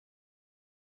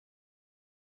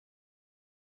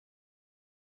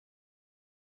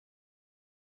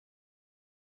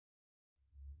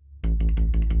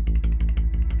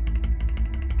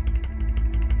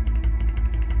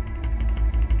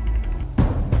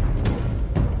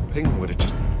Penguin would have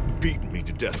just beaten me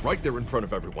to death right there in front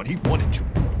of everyone. He wanted to.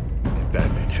 If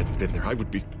Batman hadn't been there, I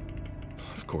would be...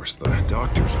 Of course, the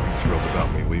doctors aren't thrilled about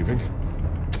me leaving.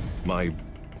 My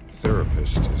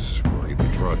therapist is worried the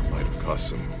drug might have caused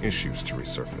some issues to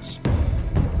resurface.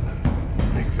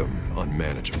 Make them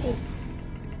unmanageable.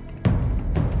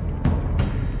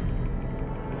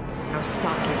 Our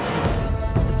stock is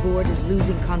tanking. The board is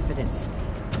losing confidence.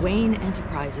 Wayne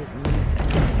Enterprises needs a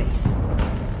new face.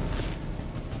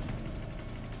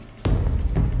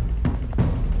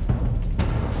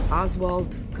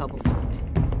 Oswald Cobblepot.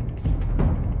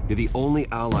 You're the only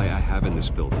ally I have in this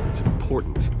building. It's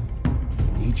important.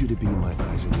 I need you to be my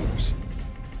eyes and ears.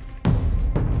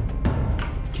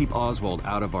 Keep Oswald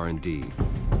out of R&D.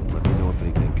 Let me know if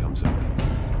anything comes up.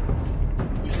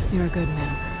 You're a good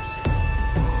man, Bruce.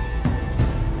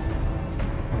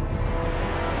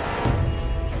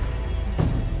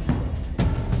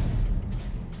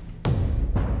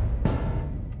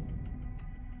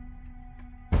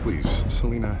 Please,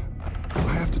 Selina,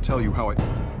 I have to tell you how I...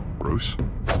 Bruce?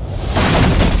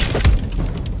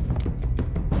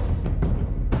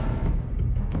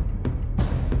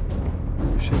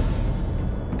 You should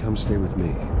come stay with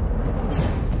me.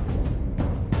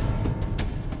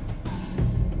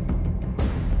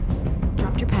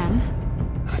 Dropped your pen.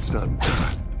 That's not...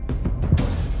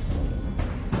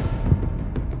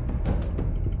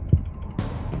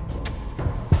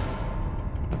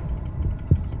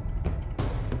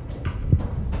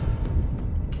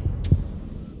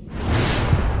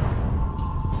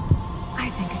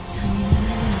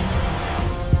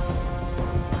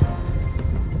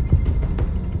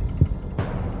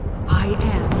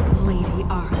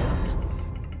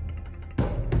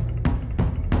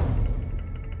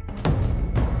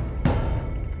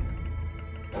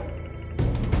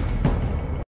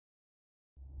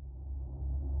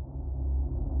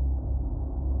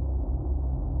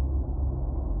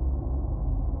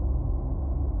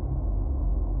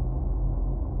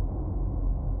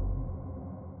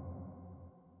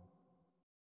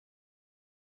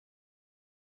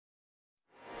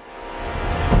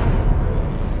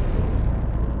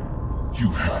 You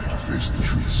have to face the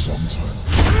truth sometime.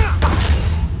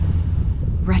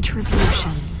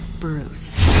 Retribution,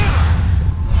 Bruce.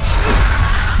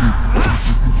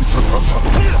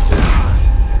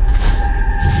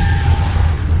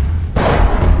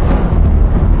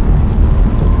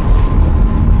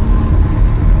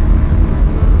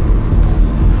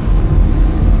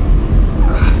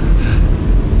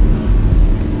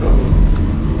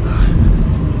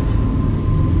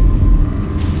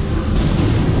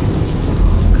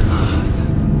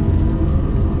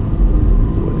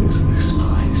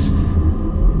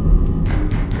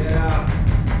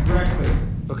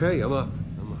 Okay, I'm up.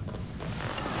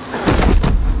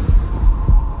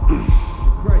 For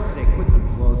Christ's sake, put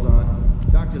some clothes on.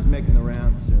 Doctor's making the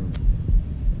rounds soon.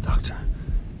 Doctor?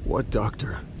 What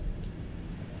doctor?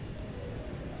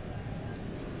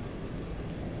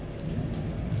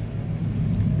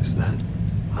 Is that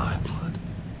my blood?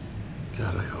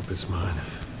 God, I hope it's mine.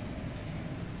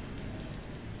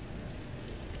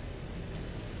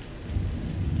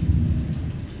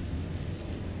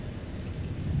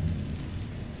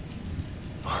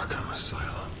 Arkham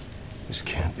Asylum. This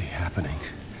can't be happening.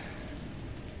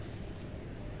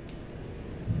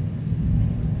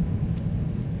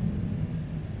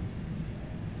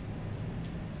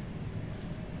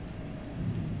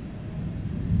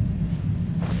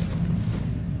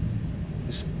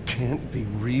 This can't be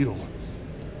real.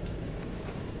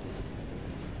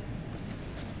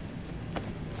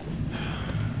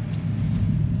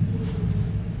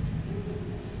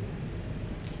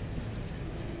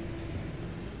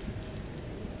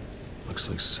 Looks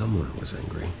like someone was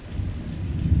angry.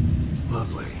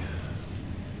 Lovely.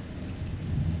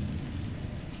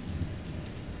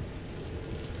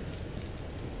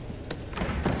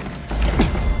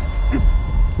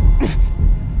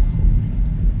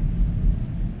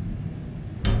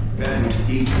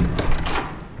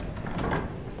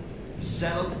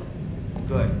 Settled?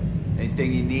 Good.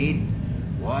 Anything you need?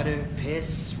 Water,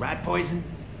 piss, rat poison?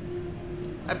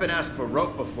 I've been asked for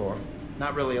rope before.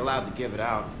 Not really allowed to give it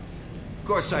out. Of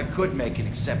course, I could make an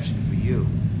exception for you.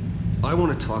 I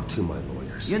want to talk to my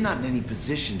lawyers. You're not in any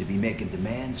position to be making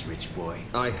demands, rich boy.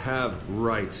 I have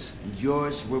rights. And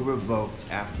yours were revoked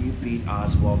after you beat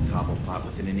Oswald Cobblepot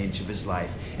within an inch of his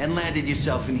life and landed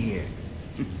yourself in here.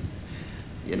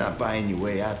 You're not buying your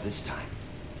way out this time.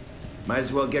 Might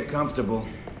as well get comfortable.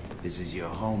 This is your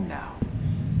home now.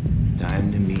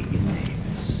 Time to meet your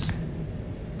neighbors.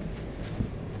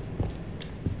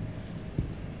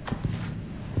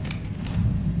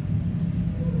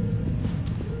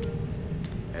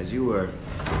 As you were.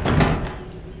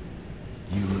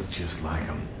 You look just like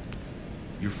him.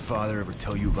 Your father ever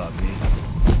tell you about me?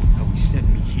 How he sent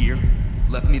me here?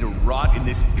 Left me to rot in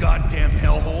this goddamn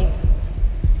hellhole?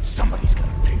 Somebody's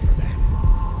gotta pay for that.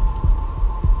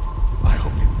 I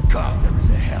hope to God there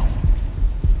is a hell.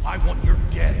 I want your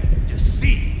daddy to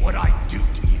see what I do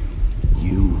to you.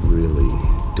 You really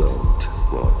don't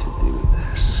want to do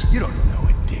this. You don't know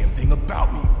a damn thing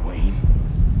about me, Wayne.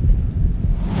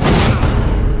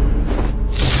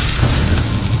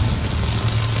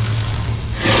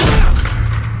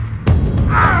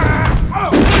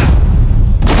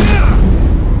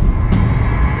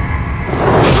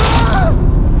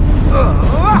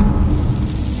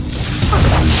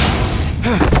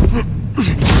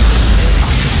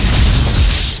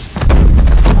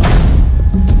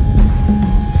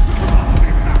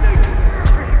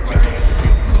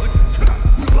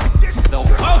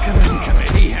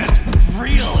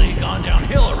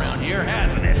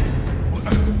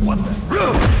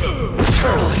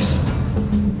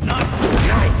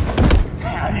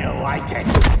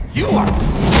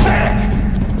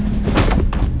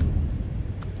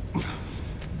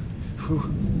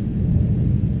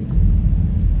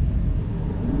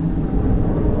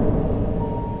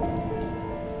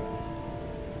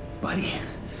 Buddy.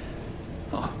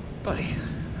 Oh, buddy.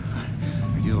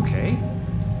 Are you okay?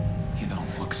 You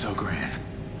don't look so grand.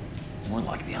 More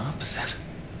like the opposite.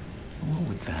 What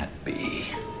would that be?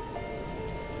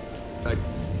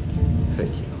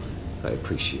 Thank you. I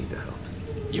appreciate the help.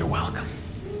 You're welcome.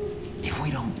 If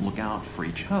we don't look out for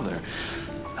each other,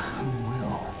 who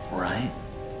will, right?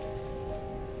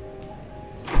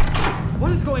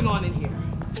 What is going on in here?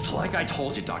 It's like I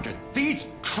told you, Doctor. These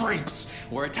creeps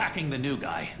were attacking the new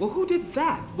guy. Well, who did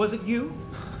that? Was it you?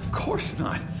 Of course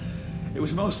not. It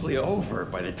was mostly over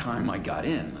by the time I got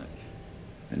in.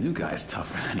 The new guy's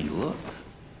tougher than he looked.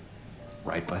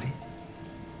 Right, buddy?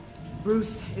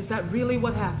 Bruce, is that really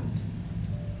what happened?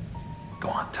 Go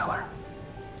on, tell her.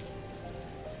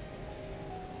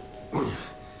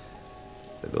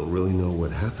 I don't really know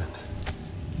what happened.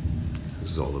 It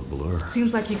was all a blur.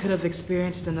 Seems like he could have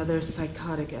experienced another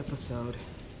psychotic episode.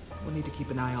 We'll need to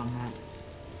keep an eye on that.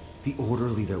 The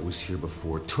orderly that was here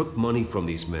before took money from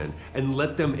these men and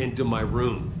let them into my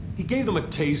room. He gave them a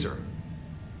taser.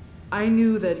 I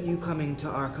knew that you coming to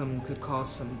Arkham could cause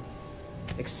some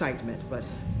excitement, but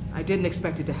I didn't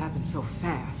expect it to happen so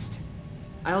fast.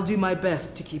 I'll do my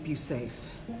best to keep you safe,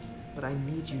 but I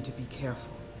need you to be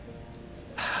careful.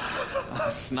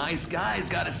 Us nice guys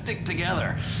gotta stick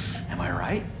together. Am I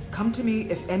right? Come to me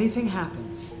if anything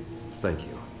happens. Thank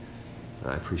you.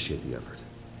 I appreciate the effort.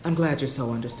 I'm glad you're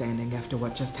so understanding after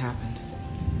what just happened.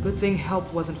 Good thing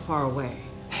help wasn't far away.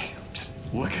 Hey, I'm just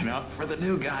looking out for the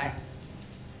new guy.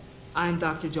 I'm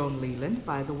Dr. Joan Leland,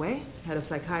 by the way, head of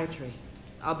psychiatry.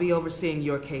 I'll be overseeing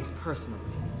your case personally.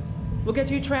 We'll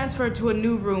get you transferred to a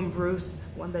new room, Bruce.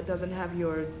 One that doesn't have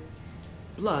your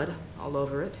blood all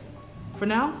over it. For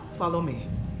now, follow me.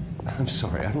 I'm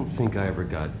sorry, I don't think I ever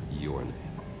got your name.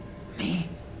 Me?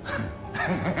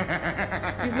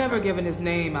 He's never given his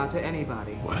name out to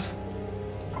anybody. What?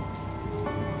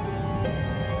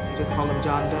 You just call him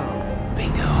John Doe.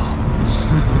 Bingo.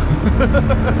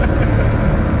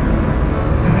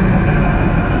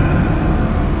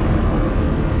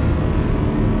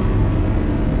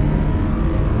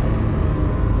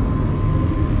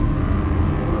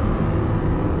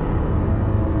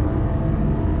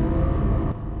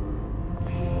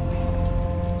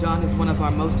 John is one of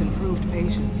our most improved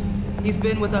patients. He's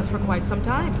been with us for quite some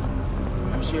time.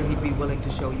 I'm sure he'd be willing to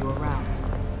show you around.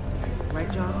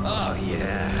 Right, John? Oh,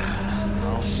 yeah.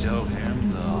 I'll show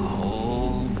him the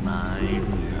whole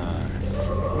 9 yards.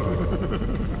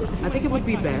 I think it would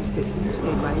be best if you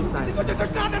stayed by his side. But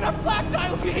there's not enough black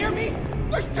tiles, you hear me?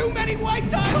 There's too many white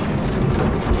tiles!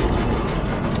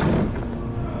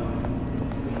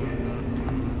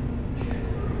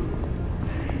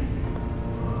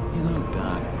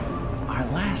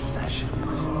 Last session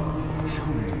was so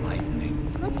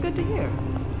enlightening. That's good to hear.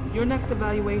 Your next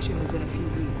evaluation is in a few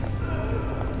weeks.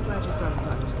 I'm glad you're starting to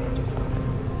understand yourself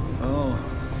now. Oh,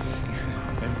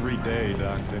 every day,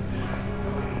 Doctor.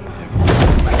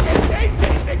 I can't taste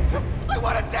anything! I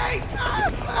want to taste!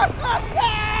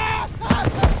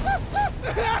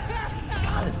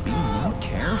 Gotta be more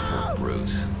careful,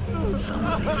 Bruce. Some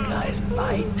of these guys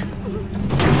bite.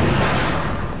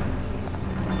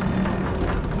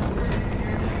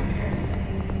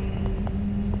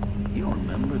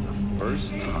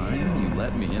 First time you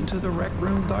let me into the rec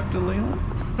room, Dr. Leland?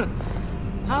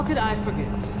 How could I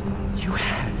forget? You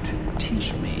had to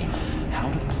teach me how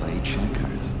to play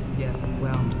checkers. Yes,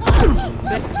 well...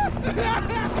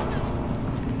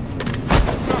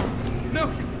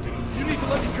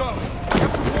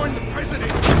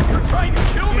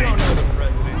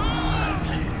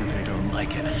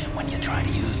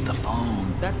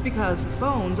 because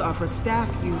phones are for staff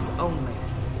use only.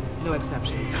 No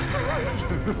exceptions.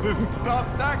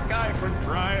 Stop that guy from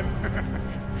trying.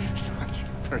 Such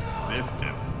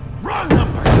persistence. Wrong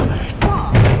number,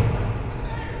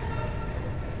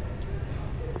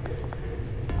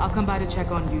 I'll come by to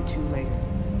check on you two later.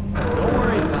 Don't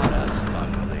worry about us,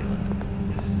 Dr. Leland.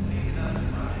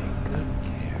 Take good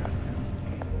care of him.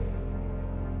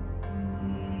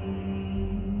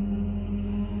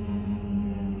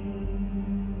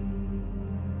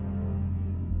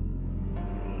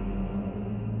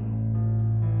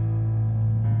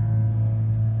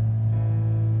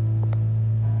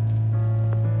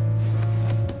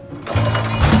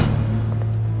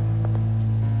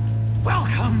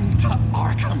 Welcome to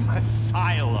Arkham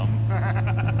Asylum.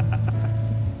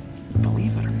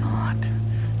 Believe it or not,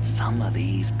 some of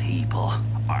these people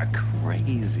are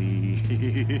crazy.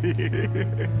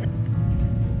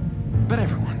 But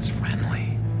everyone's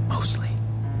friendly, mostly.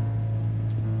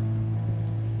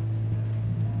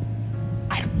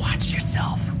 I'd watch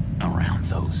yourself around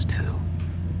those two.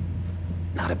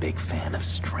 Not a big fan of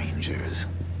strangers.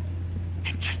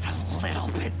 And just a little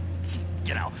bit,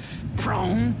 you know,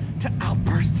 prone to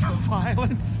outbursts of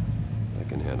violence. I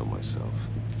can handle myself.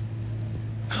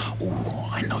 Ooh,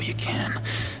 I know you can.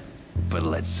 But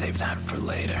let's save that for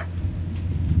later.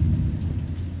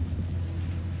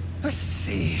 Let's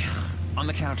see. On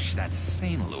the couch, that's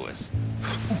St. Louis.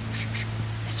 Ooh,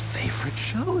 his favorite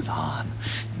show's on.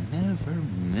 Never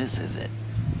misses it.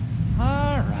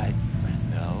 All right,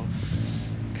 friendo.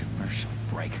 Commercial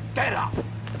break. Get up!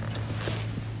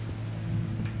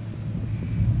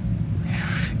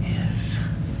 Where is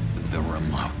the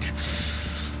remote?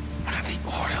 One of the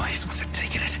orderlies must have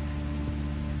taken it.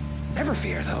 Never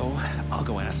fear, though. I'll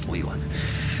go ask Leland.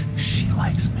 She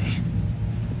likes me.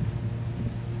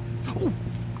 Ooh,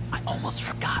 I almost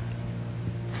forgot.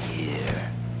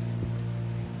 Here.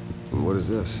 What is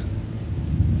this?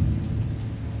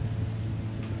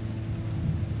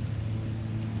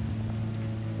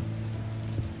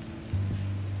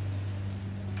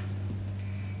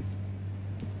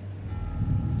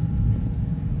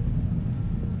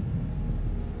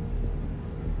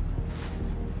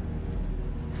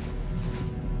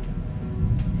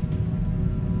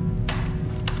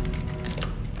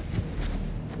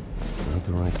 Not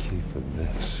the right key for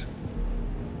this.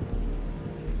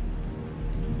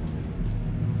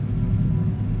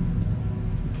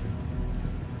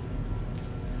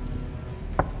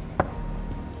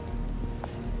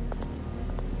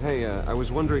 Hey, I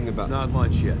was wondering about... It's not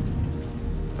lunch yet.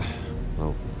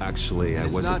 Well, actually, I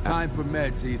wasn't... It's not time for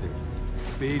meds either.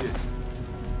 Beat it.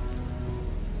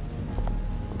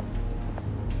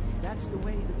 If that's the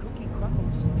way the cookie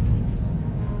crumbles.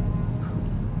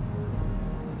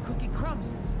 Cookie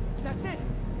crumbs. That's it.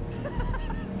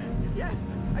 Yes,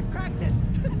 I cracked it.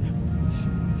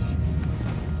 Shh.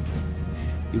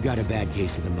 You got a bad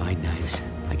case of the mind knives.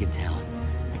 I can tell.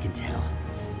 I can tell.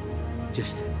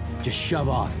 Just shove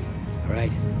off, all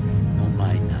right? No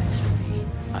mind knives for me.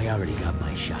 I already got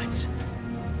my shots.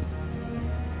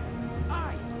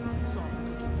 I saw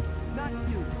the cookie, not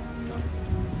you. Sorry.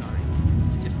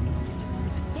 It's his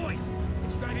voice.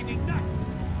 It's driving me nuts.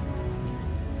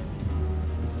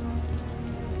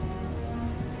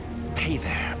 Hey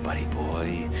there, buddy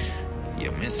boy.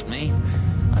 You missed me?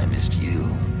 I missed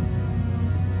you.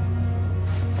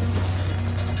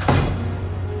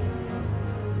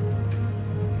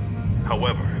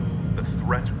 However, the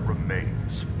threat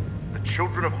remains. The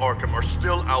children of Arkham are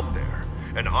still out there,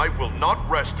 and I will not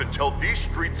rest until these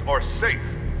streets are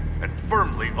safe and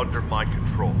firmly under my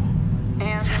control.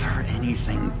 Never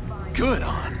anything good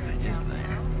on, is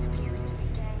there?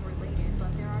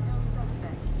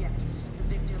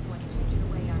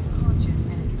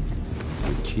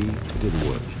 The key didn't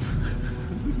work.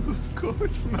 Of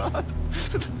course not.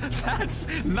 That's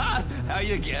not how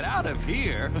you get out of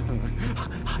here.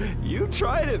 You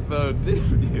tried it though,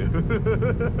 didn't you?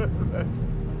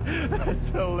 That's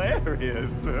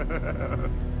hilarious.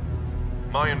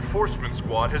 My enforcement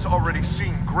squad has already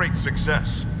seen great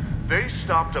success. They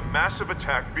stopped a massive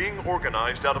attack being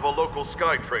organized out of a local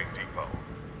SkyTrain depot.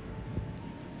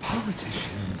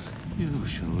 Politicians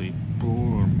usually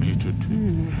bore me to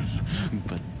tears,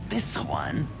 but this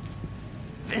one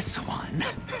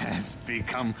has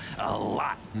become a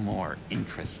lot more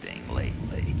interesting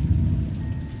lately.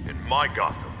 In my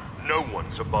Gotham, no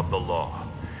one's above the law,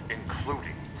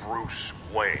 including Bruce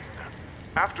Wayne.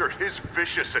 After his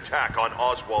vicious attack on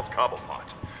Oswald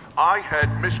Cobblepot, I had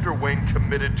Mr. Wayne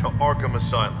committed to Arkham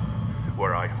Asylum,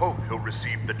 where I hope he'll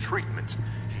receive the treatment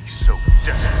he so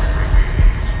desperately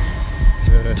needs.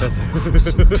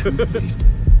 Two-faced.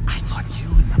 I thought you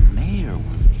and the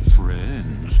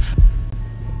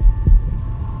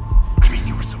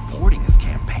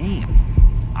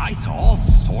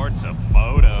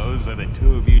odds are the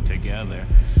two of you together?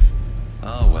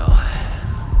 Oh well,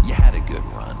 you had a good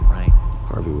run, right?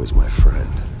 Harvey was my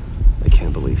friend. I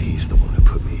can't believe he's the one who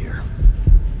put me here.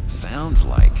 Sounds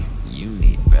like you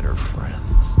need better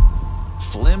friends.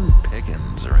 Slim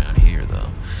pickings around here, though.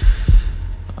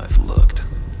 I've looked.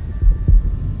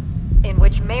 In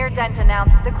which Mayor Dent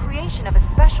announced the creation of a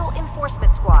special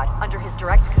enforcement squad under his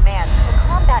direct command to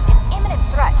combat an imminent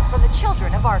threat from the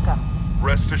children of Arkham.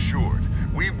 Rest assured,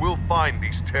 we will find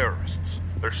these terrorists,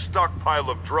 their stockpile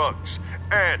of drugs,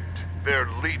 and their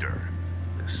leader,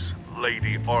 this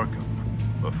Lady Arkham,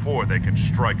 before they can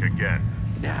strike again.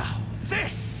 Now,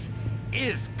 this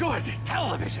is good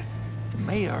television. The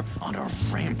mayor on a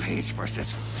rampage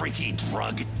versus freaky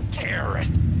drug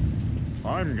terrorist.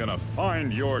 I'm gonna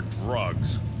find your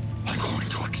drugs. I'm going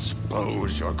to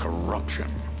expose your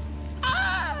corruption.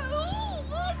 Oh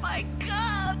my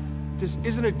God! This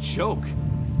isn't a joke.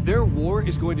 Their war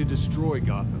is going to destroy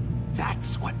Gotham.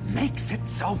 That's what makes it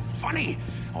so funny.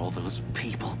 All those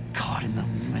people caught in the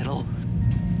middle.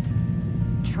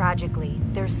 Tragically,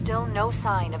 there's still no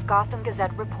sign of Gotham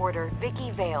Gazette reporter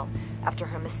Vicky Vale after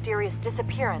her mysterious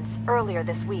disappearance earlier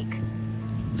this week.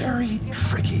 Very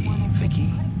tricky,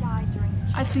 Vicky.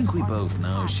 I think we both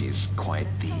know she's quite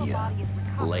the,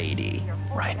 lady,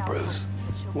 right, Bruce?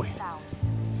 Wait,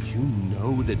 you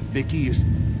know that Vicky is...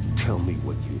 Tell me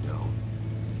what you know.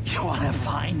 You wanna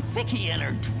find Vicky and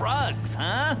her drugs,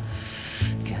 huh?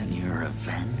 Get your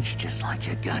revenge just like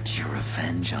you got your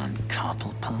revenge on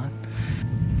Cobblepot?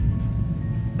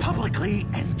 Publicly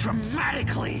and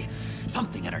dramatically!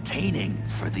 Something entertaining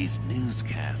for these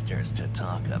newscasters to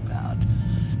talk about.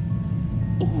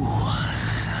 Ooh,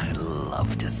 I'd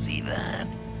love to see that.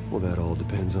 Well, that all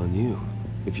depends on you.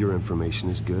 If your information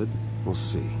is good, we'll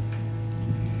see.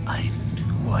 I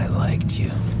knew I liked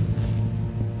you.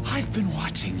 I've been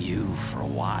watching you for a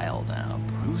while now,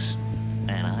 Bruce.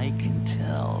 And I can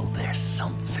tell there's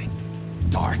something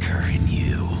darker in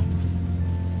you.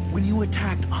 When you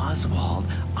attacked Oswald,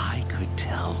 I could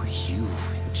tell you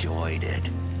enjoyed it.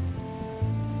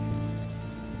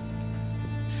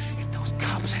 If those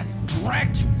cops hadn't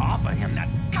dragged you off of him, that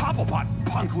Cobblepot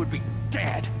punk would be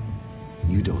dead.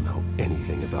 You don't know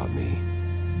anything about me.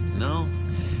 No?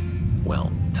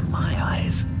 Well, to my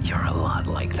eyes, you're a lot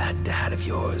like that dad of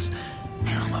yours.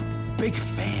 And I'm a big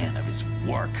fan of his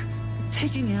work.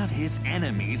 Taking out his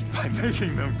enemies by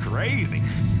making them crazy.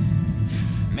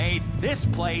 Made this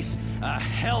place a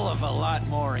hell of a lot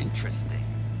more interesting.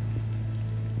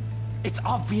 It's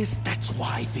obvious that's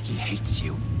why Vicky hates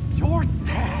you. Your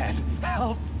dad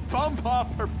helped bump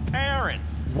off her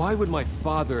parents. Why would my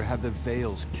father have the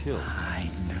Vales killed? I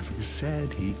never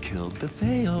said he killed the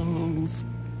Vales.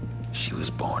 She was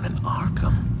born in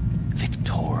Arkham.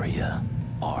 Victoria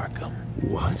Arkham.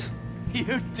 What?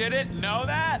 You didn't know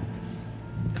that?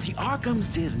 The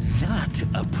Arkhams did not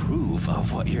approve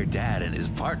of what your dad and his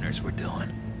partners were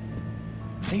doing.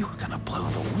 They were gonna blow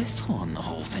the whistle on the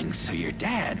whole thing, so your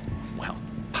dad, well,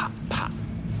 pop.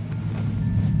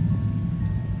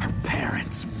 Her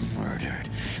parents murdered,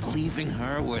 leaving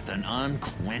her with an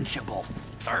unquenchable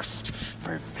thirst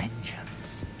for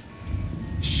vengeance.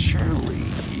 Surely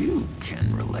you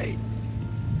can relate.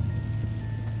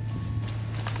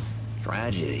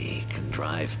 Tragedy can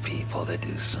drive people to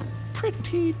do some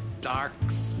pretty dark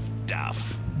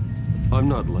stuff. I'm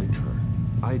not like her.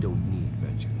 I don't need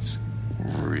vengeance.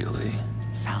 Really?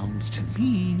 Sounds to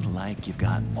me like you've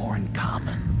got more in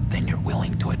common than you're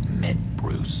willing to admit,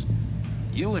 Bruce.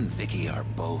 You and Vicky are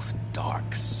both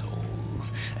dark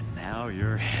souls, and now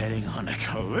you're heading on a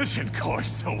collision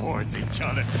course towards each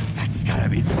other. That's gotta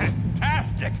be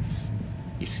fantastic!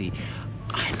 You see,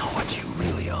 I know what you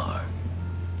really are.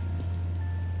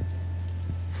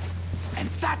 And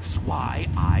that's why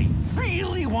I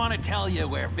really want to tell you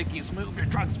where Vicky's moved her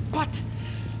drugs, but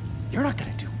you're not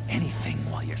gonna do anything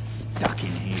while you're stuck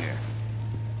in here.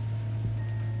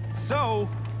 So,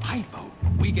 I vote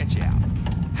we get you out.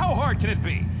 How hard can it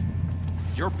be?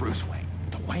 You're Bruce Wayne.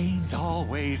 The Waynes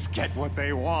always get what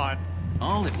they want.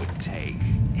 All it would take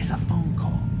is a phone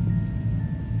call.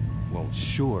 Well,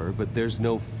 sure, but there's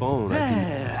no phone. I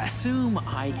can... Assume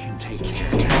I can take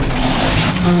care of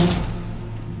that.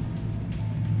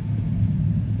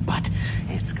 But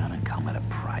it's gonna come at a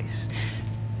price.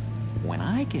 When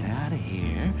I get out of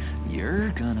here,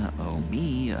 you're gonna owe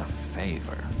me a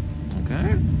favor,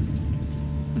 okay?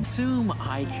 Assume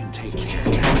I can take care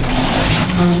of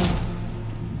that.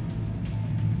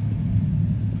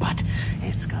 But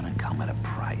it's gonna come at a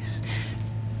price.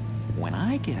 When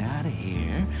I get out of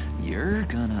here, you're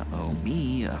gonna owe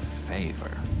me a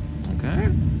favor,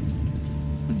 okay?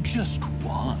 Just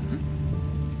one.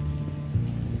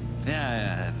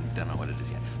 Yeah, I don't know what it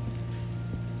is yet.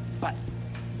 But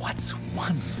what's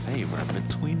one favor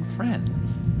between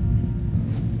friends?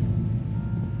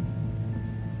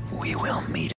 We will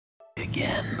meet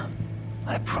again.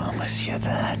 I promise you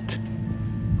that.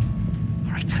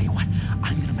 All right, tell you what,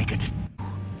 I'm gonna make a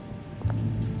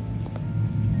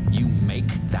You make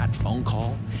that phone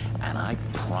call, and I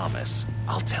promise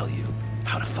I'll tell you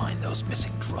how to find those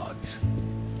missing drugs.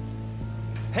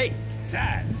 Hey,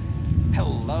 Zaz!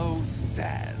 Hello,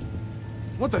 Zaz.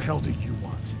 What the hell do you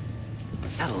want?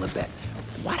 Settle a bet.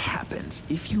 What happens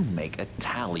if you make a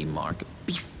tally mark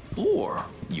before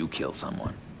you kill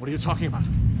someone? What are you talking about?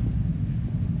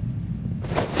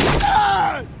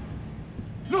 Ah!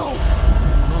 No! No,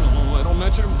 I don't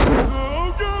match him.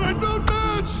 Oh god, I don't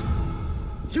match!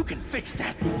 You can fix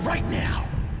that right now.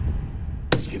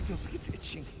 Skin feels like it's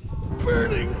itching.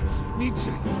 Burning! Need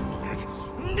to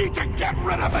get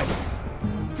rid of it!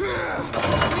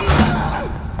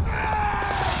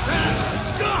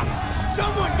 Stop!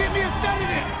 Someone give me a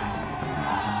sedative!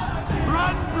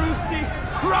 Run, Brucey!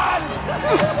 Run!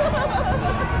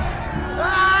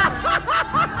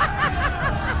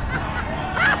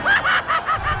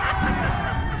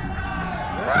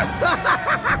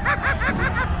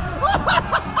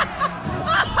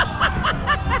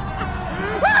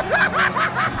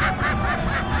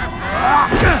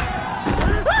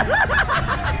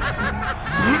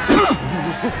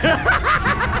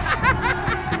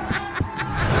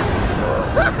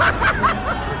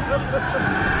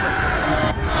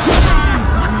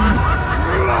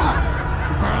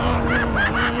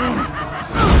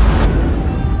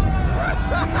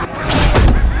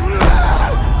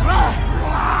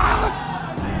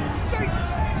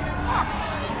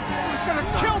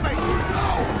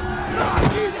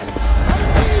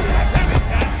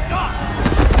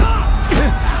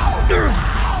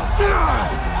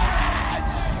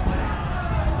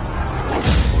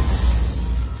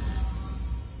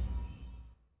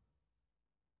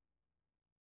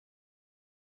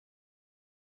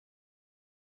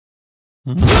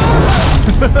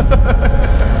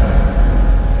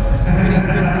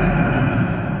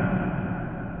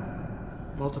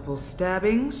 Multiple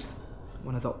stabbings.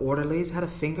 One of the orderlies had a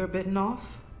finger bitten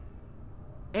off.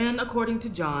 And according to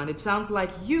John, it sounds like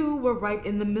you were right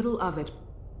in the middle of it.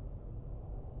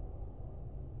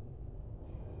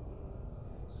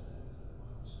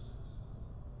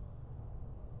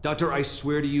 Doctor, I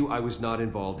swear to you, I was not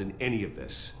involved in any of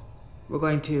this. We're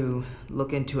going to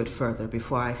look into it further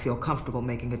before I feel comfortable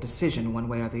making a decision one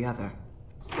way or the other.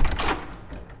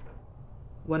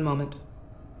 One moment.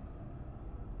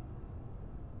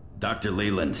 Dr.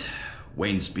 Leland,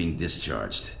 Wayne's being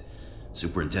discharged.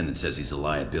 Superintendent says he's a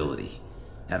liability.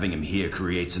 Having him here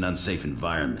creates an unsafe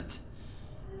environment.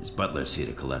 His butler's here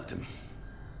to collect him.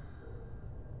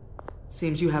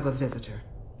 Seems you have a visitor.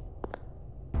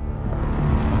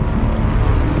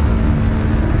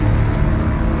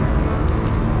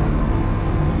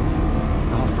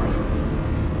 Alfred.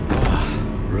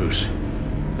 Bruce,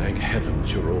 thank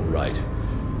heavens you're all right.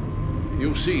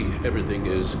 You see, everything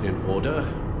is in order.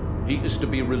 He is to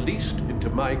be released into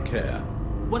my care.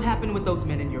 What happened with those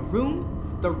men in your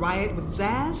room? The riot with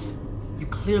Zaz? You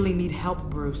clearly need help,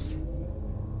 Bruce.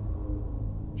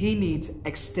 He needs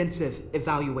extensive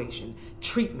evaluation,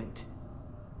 treatment.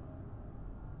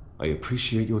 I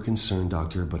appreciate your concern,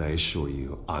 Doctor, but I assure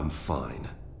you, I'm fine.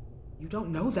 You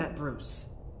don't know that, Bruce.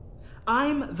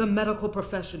 I'm the medical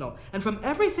professional, and from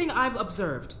everything I've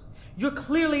observed, you're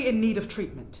clearly in need of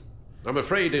treatment. I'm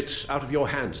afraid it's out of your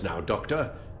hands now,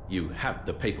 Doctor. You have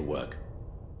the paperwork.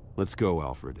 Let's go,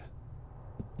 Alfred.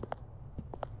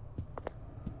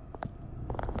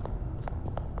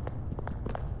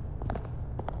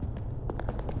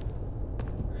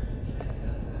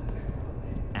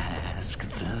 Ask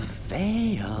the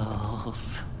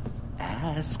Vales.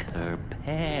 Ask her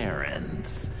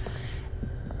parents.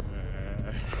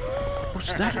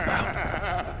 What's that about?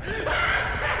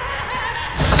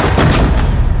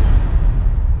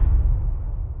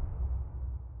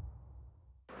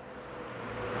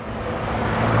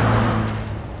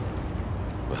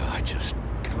 I just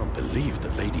can't believe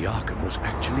that Lady Arkham was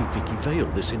actually Vicky Vale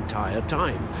this entire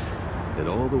time. And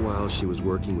all the while she was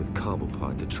working with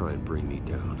Cobblepot to try and bring me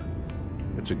down.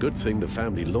 It's a good thing the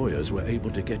family lawyers were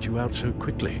able to get you out so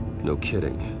quickly. No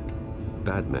kidding.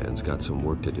 Batman's got some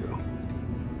work to do.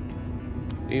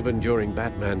 Even during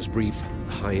Batman's brief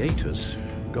hiatus,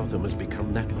 Gotham has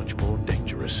become that much more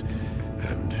dangerous.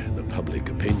 And the public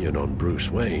opinion on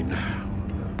Bruce Wayne...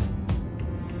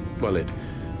 well, it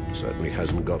certainly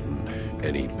hasn't gotten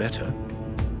any better.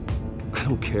 I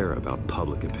don't care about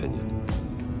public opinion.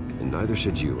 And neither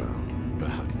should you, Al.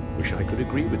 wish I could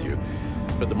agree with you.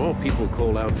 But the more people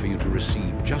call out for you to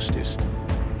receive justice,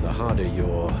 the harder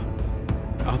your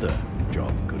other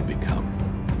job could become.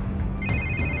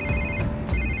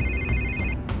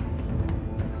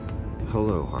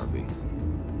 Hello, Harvey.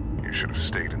 You should have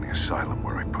stayed in the asylum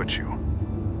where I put you.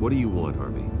 What do you want,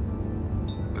 Harvey?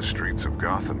 The streets of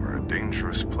Gotham are a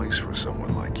dangerous place for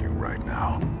someone like you right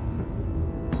now.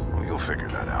 Well, you'll figure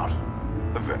that out.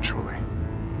 Eventually.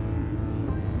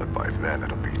 But by then,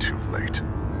 it'll be too late.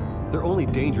 They're only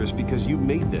dangerous because you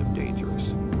made them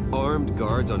dangerous. Armed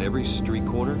guards on every street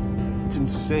corner? It's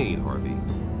insane, Harvey.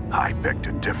 I beg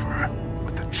to differ.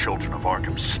 With the children of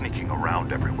Arkham sneaking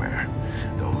around everywhere,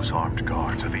 those armed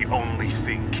guards are the only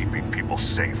thing keeping people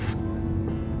safe.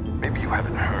 Maybe you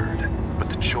haven't heard, but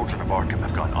the children of Arkham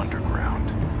have gone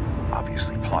underground.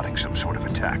 Obviously plotting some sort of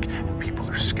attack, and people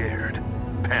are scared,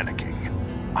 panicking.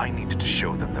 I needed to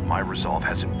show them that my resolve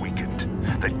hasn't weakened,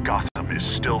 that Gotham is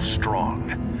still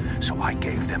strong. So I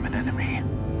gave them an enemy.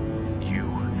 You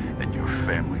and your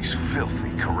family's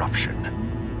filthy corruption.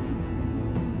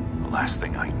 The last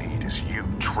thing I need is you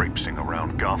traipsing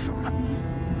around Gotham.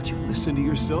 Would you listen to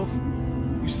yourself?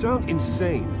 You sound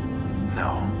insane.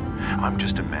 No, I'm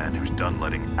just a man who's done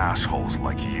letting assholes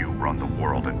like you run the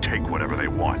world and take whatever they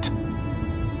want.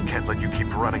 Can't let you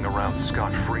keep running around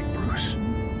scot-free, Bruce.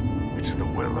 It's the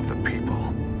will of the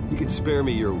people. You can spare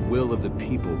me your will of the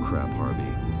people crap,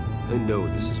 Harvey. I know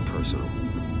this is personal.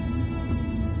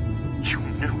 You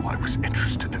knew I was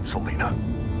interested in Selina.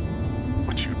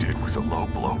 What you did was a low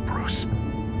blow, Bruce.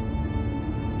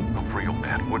 A real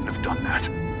man wouldn't have done that.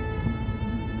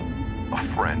 A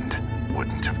friend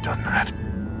wouldn't have done that.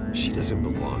 She doesn't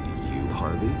belong to you,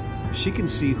 Harvey. She can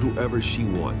see whoever she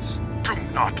wants. Do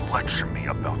not lecture me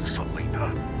about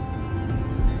Selina.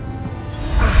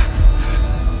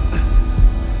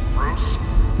 Bruce!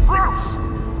 Bruce!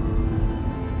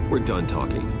 We're done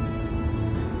talking.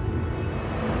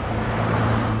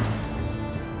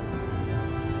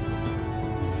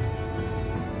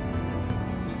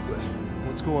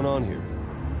 What's going on here?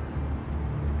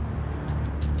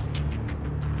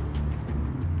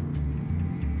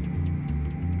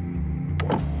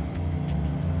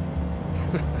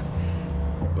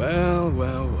 Well.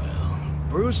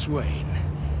 Bruce Wayne.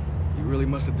 You really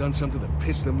must have done something to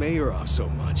piss the mayor off so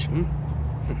much, hmm?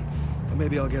 Well,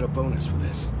 maybe I'll get a bonus for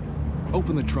this.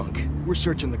 Open the trunk. We're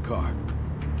searching the car.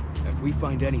 If we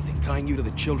find anything tying you to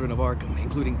the children of Arkham,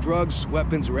 including drugs,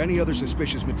 weapons, or any other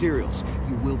suspicious materials,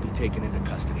 you will be taken into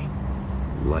custody.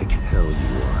 Like hell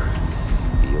you are.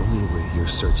 The only way you're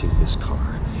searching this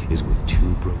car is with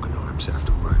 2 broken arms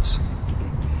afterwards.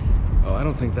 Oh, I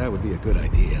don't think that would be a good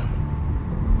idea.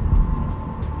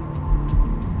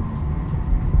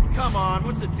 Come on,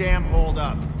 what's the damn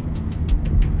holdup?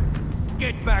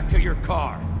 Get back to your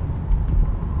car.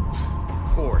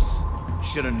 Of course.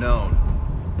 Should have known.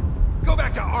 Go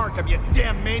back to Arkham, you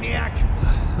damn maniac! The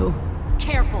hell?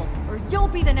 Careful, or you'll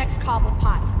be the next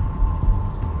Cobblepot.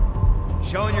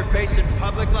 Showing your face in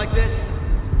public like this?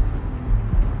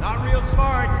 Not real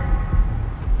smart.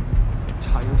 I'm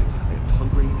tired, I'm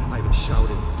hungry, I haven't showered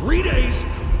in 3 days!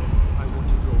 I want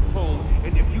to go home,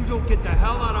 and if you don't get the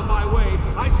hell out of my way,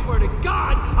 I swear to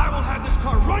God, I will have this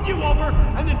car run you over,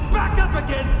 and then back up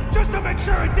again, just to make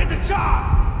sure it did the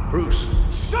job! Bruce!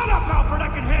 Shut up, Alfred, I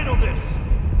can handle this!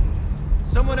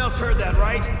 Someone else heard that,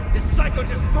 right? This psycho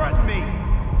just threatened me!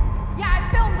 Yeah, I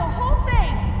filmed the whole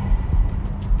thing!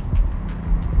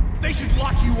 They should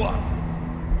lock you up!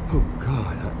 Oh,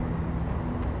 God,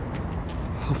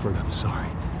 Alfred, I'm sorry.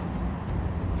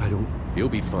 I don't... You'll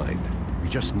be fine. We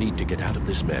just need to get out of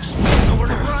this mess. Nowhere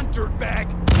to run, dirtbag!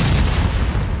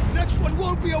 Next one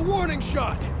won't be a warning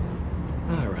shot!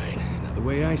 Alright, now the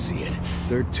way I see it,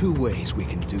 there are 2 ways we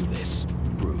can do this,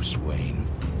 Bruce Wayne.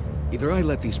 Either I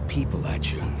let these people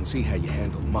at you and see how you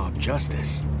handle mob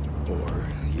justice, or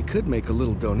you could make a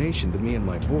little donation to me and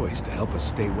my boys to help us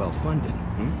stay well-funded,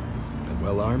 and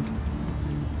well-armed.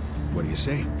 What do you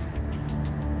say?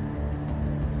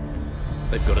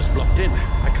 They've got us blocked in.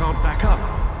 I can't back up.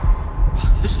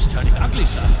 This is turning ugly,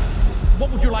 sir. What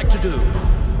would you like to do?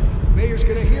 The mayor's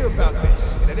gonna hear about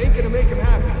this, and it ain't gonna make him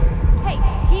happy. Hey,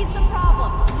 he's the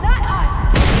problem, not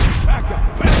us! Back up!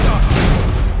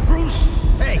 Bruce!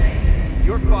 Hey!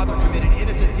 Your father committed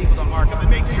innocent people to Arkham and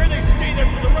made sure they stay there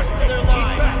for the rest of their lives!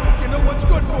 Keep back if you know what's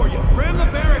good for you! Ram the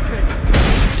barricade!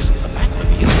 Isn't the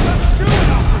Batmobile? Let's do it,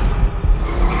 Alfred!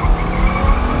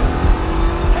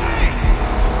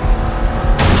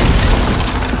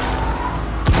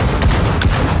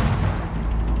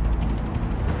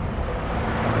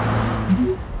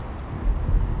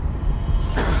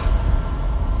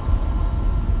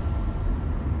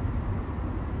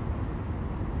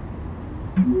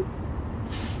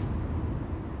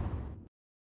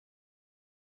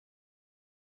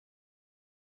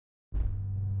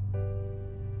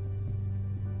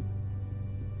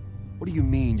 What do you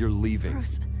mean, you're leaving?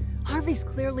 Bruce, Harvey's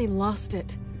clearly lost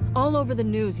it. All over the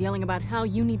news yelling about how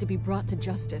you need to be brought to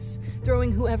justice,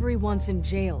 throwing whoever he wants in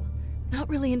jail. Not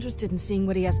really interested in seeing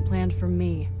what he has planned for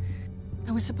me.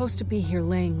 I was supposed to be here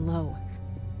laying low.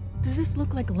 Does this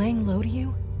look like laying low to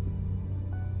you?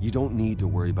 You don't need to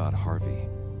worry about Harvey.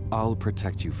 I'll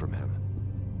protect you from him.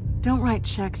 Don't write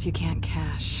checks you can't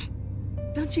cash.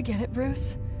 Don't you get it,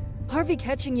 Bruce? Harvey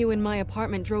catching you in my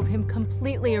apartment drove him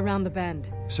completely around the bend.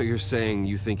 So you're saying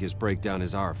you think his breakdown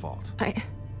is our fault?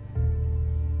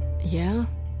 Yeah?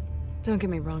 Don't get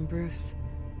me wrong, Bruce.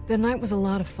 The night was a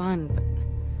lot of fun,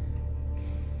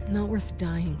 but not worth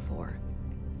dying for.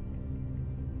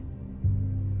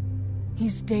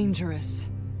 He's dangerous.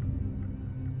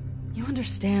 You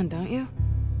understand, don't you?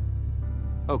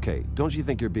 Okay, don't you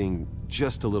think you're being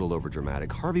just a little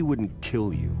overdramatic? Harvey wouldn't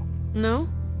kill you. No?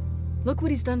 Look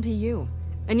what he's done to you.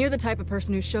 And you're the type of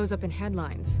person who shows up in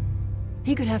headlines.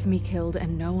 He could have me killed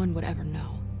and no one would ever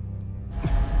know.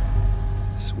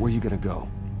 So where are you gonna go?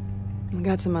 I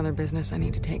got some other business I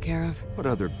need to take care of. What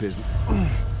other business?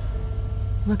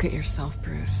 Look at yourself,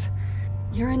 Bruce.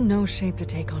 You're in no shape to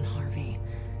take on Harvey.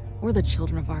 Or the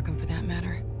children of Arkham, for that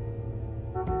matter.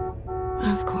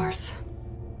 Of course.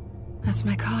 That's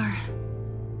my car.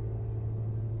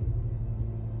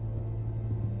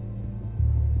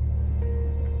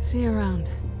 See you around.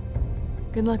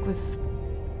 Good luck with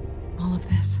all of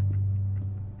this.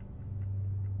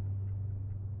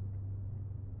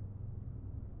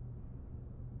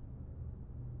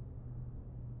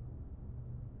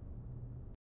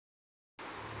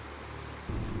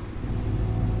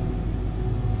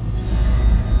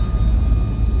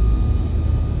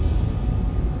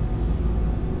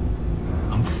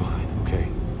 I'm fine, okay?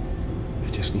 I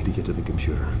just need to get to the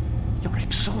computer. You're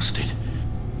exhausted.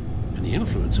 And the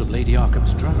influence of Lady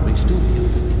Arkham's drug may still be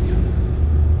affecting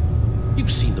you.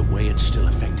 You've seen the way it's still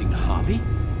affecting Harvey.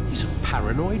 He's a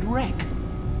paranoid wreck.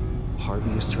 Harvey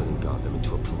is turning Gotham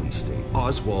into a police state.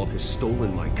 Oswald has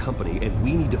stolen my company, and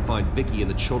we need to find Vicky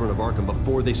and the children of Arkham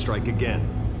before they strike again.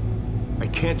 I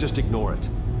can't just ignore it.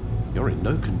 You're in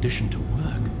no condition to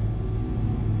work.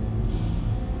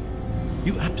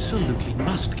 You absolutely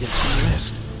must get some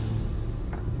rest.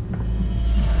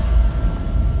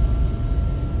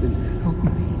 Then help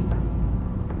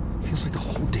me. Feels like the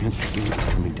whole damn thing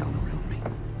is coming down around me.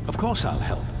 Of course I'll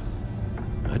help.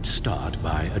 I'd start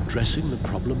by addressing the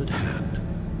problem at hand.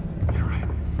 You're right.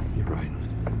 You're right.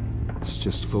 Let's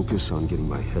just focus on getting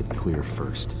my head clear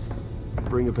first.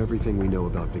 Bring up everything we know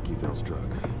about Vicky Vale's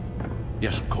drug.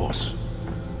 Yes, of course.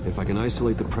 If I can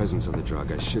isolate the presence of the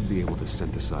drug, I should be able to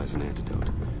synthesize an antidote.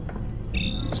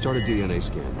 Start a DNA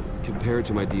scan. Compare it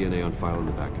to my DNA on file in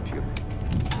the back computer.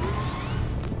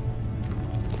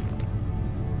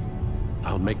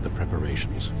 I'll make the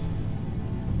preparations.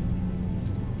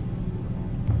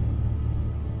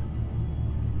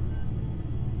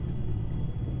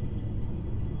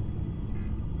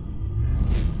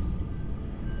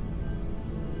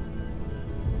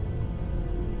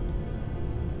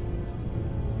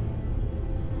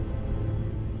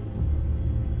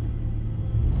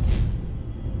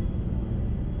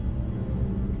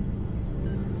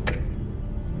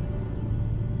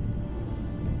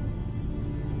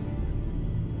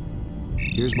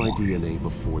 Here's my DNA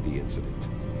before the incident.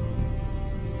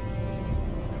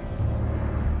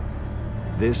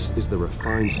 This is the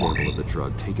refined sample of the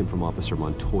drug taken from Officer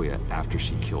Montoya after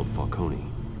she killed Falcone.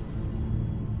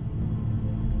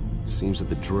 It seems that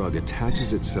the drug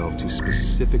attaches itself to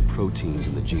specific proteins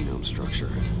in the genome structure.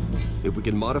 If we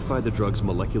can modify the drug's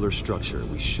molecular structure,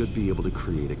 we should be able to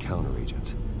create a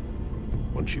counteragent.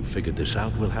 Once you've figured this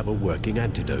out, we'll have a working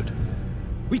antidote.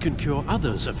 We can cure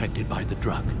others affected by the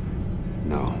drug.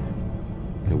 No.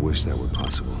 I wish that were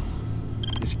possible.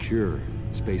 This cure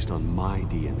is based on my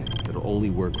DNA. It'll only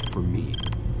work for me.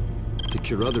 To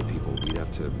cure other people, we'd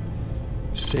have to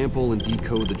sample and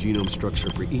decode the genome structure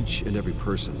for each and every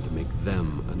person to make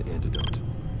them an antidote.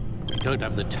 We don't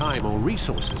have the time or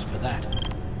resources for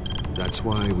that. That's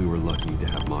why we were lucky to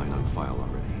have mine on file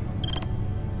already.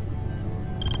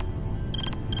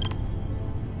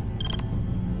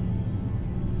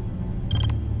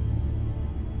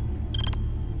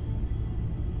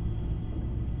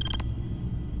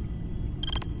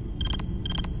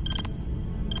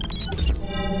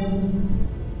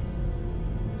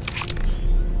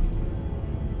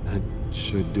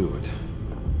 Should do it.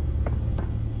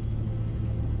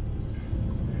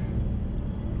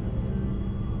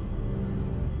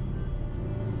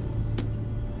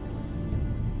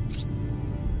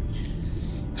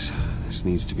 This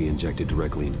needs to be injected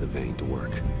directly into the vein to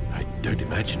work. I don't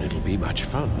imagine it'll be much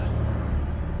fun.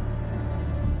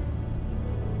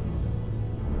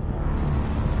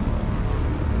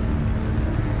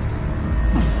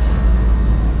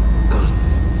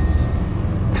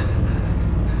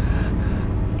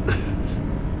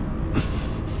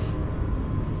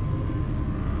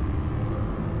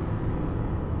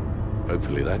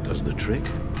 Hopefully that does the trick.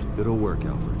 It'll work,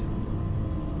 Alfred.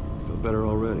 Feel better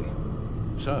already.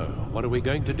 So, what are we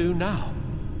going to do now?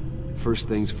 First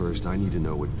things first, I need to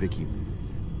know what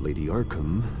Lady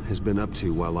Arkham, has been up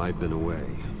to while I've been away.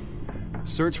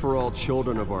 Search for all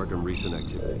children of Arkham recent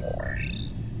activity.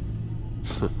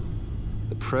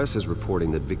 The press is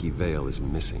reporting that Vicky Vale is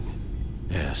missing.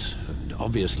 Yes, and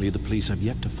obviously the police have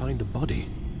yet to find a body.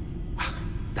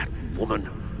 That woman,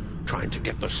 trying to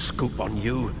get the scoop on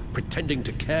you, pretending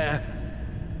to care.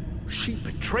 She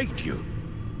betrayed you.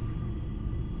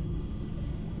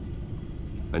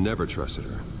 I never trusted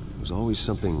her. There was always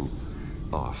something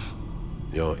off.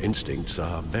 Your instincts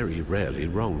are very rarely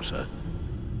wrong, sir.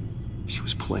 She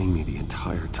was playing me the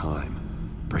entire time,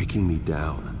 breaking me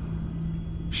down.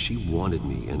 She wanted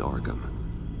me in Arkham.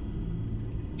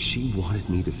 She wanted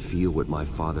me to feel what my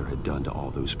father had done to all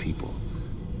those people.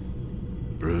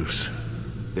 Bruce.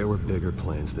 There were bigger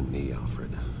plans than me, Alfred.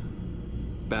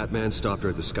 Batman stopped her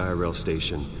at the Skyrail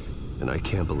station, and I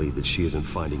can't believe that she isn't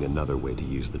finding another way to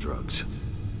use the drugs.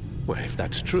 Well, if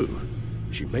that's true,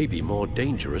 she may be more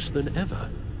dangerous than ever.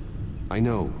 I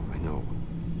know.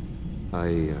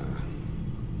 I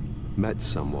met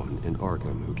someone in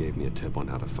Arkham who gave me a tip on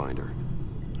how to find her.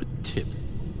 A tip?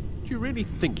 Do you really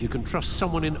think you can trust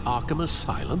someone in Arkham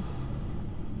Asylum?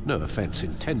 No offense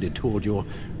intended toward your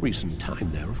recent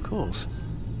time there, of course.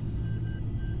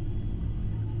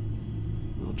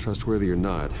 Well, trustworthy or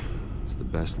not, it's the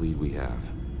best lead we have.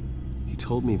 He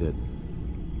told me that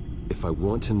if I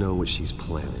want to know what she's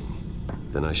planning,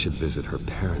 then I should visit her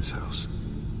parents' house.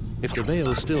 If the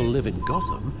Vales still live in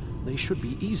Gotham, they should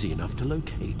be easy enough to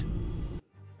locate.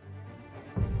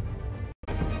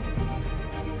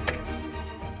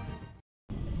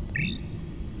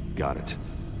 Got it.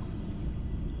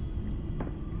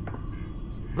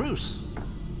 Bruce!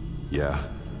 Yeah?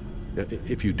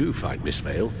 If you do find Miss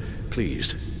Vale,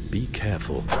 please, be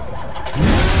careful.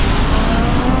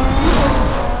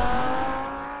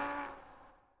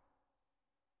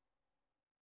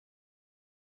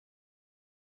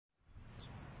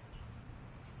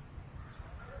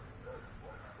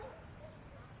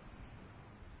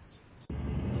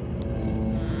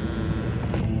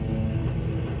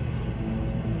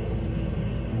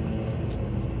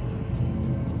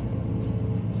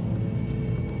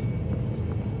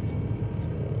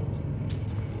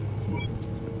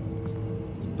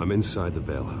 I'm inside the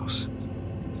Vale house.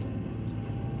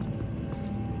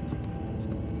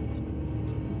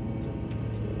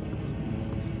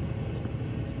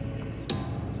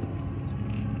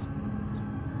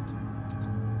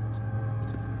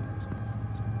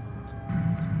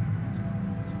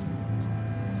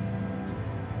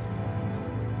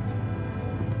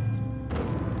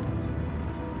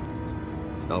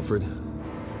 Alfred,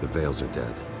 the Vales are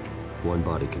dead. One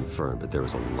body confirmed, but there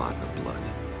was a lot of blood.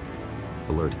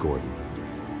 Alert Gordon.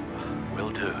 Will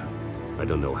do. I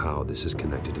don't know how this is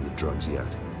connected to the drugs yet.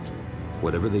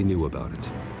 Whatever they knew about it,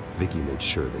 Vicky made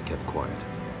sure they kept quiet.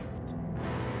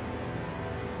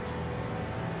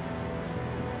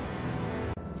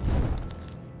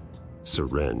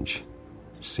 Syringe.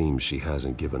 Seems she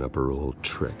hasn't given up her old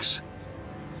tricks.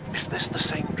 Is this the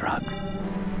same drug?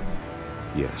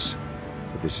 Yes,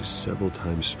 but this is several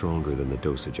times stronger than the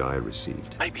dosage I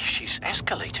received. Maybe she's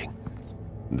escalating.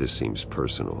 This seems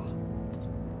personal.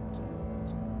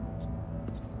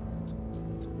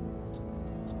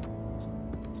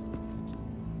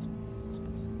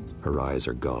 Her eyes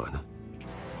are gone.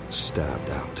 Stabbed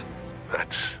out.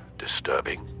 That's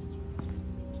disturbing.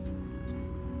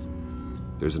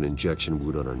 There's an injection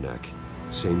wound on her neck.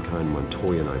 Same kind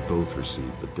Montoya and I both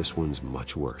received, but this one's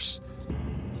much worse.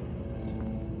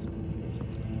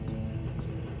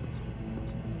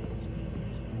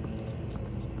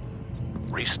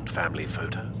 Recent family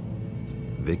photo?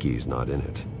 Vicky's not in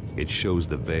it. It shows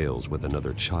the Vales with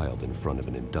another child in front of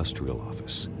an industrial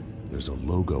office. There's a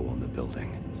logo on the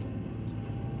building.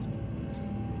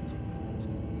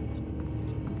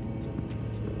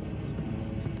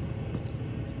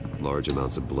 Large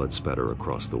amounts of blood spatter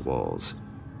across the walls.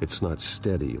 It's not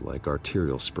steady like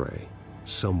arterial spray.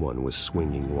 Someone was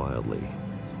swinging wildly.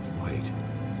 Wait.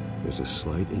 There's a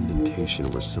slight indentation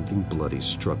where something bloody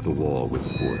struck the wall with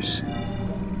force.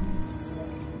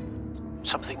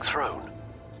 Something thrown?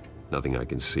 Nothing I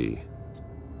can see.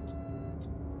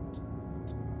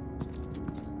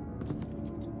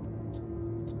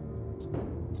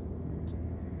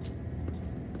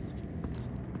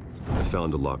 I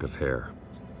found a lock of hair.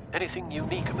 Anything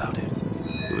unique about it?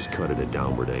 It was cut at a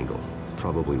downward angle,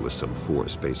 probably with some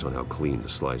force based on how clean the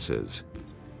slice is.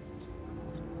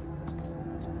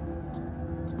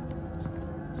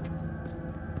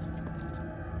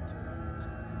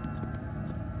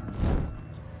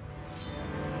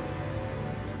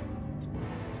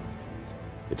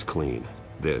 It's clean.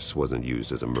 This wasn't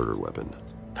used as a murder weapon.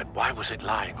 Then why was it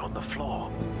lying on the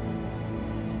floor?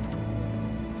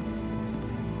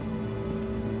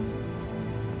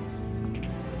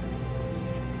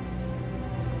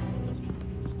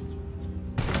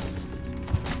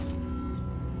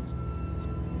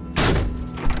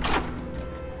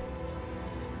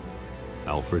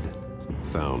 Alfred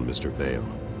found Mr. Vale.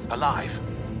 Alive?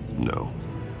 No.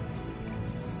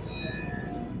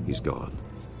 He's gone.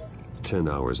 10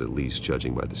 hours at least,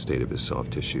 judging by the state of his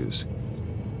soft tissues.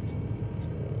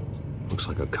 Looks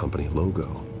like a company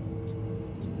logo.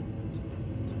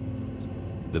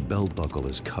 The belt buckle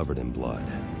is covered in blood.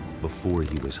 Before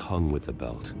he was hung with the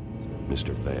belt,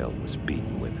 Mr. Vale was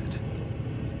beaten with it.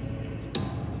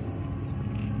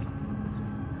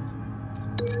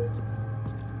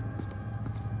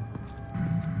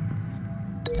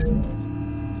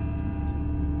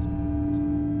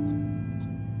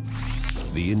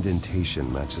 The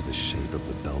indentation matches the shape of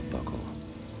the belt buckle.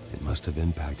 It must have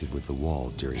impacted with the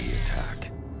wall during the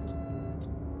attack.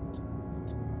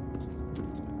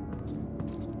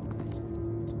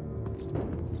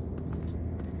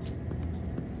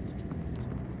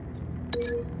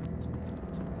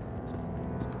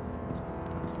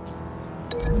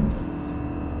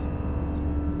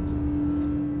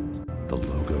 The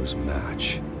logos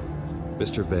match.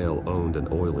 Mr. Vale owned an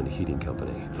oil and heating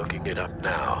company. Looking it up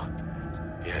now.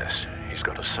 Yes, he's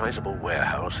got a sizable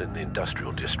warehouse in the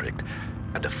industrial district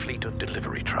and a fleet of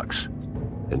delivery trucks.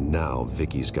 And now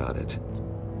Vicky's got it.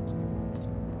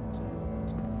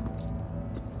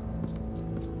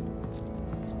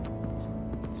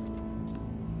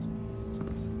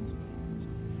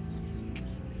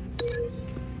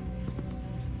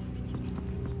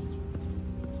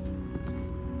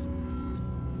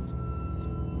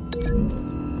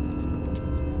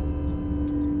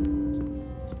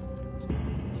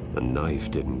 A knife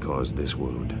didn't cause this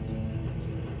wound.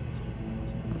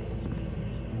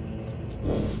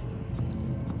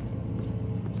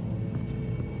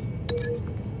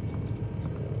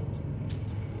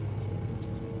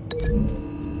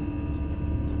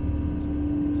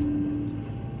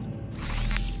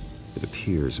 It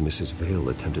appears Mrs. Vale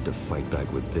attempted to fight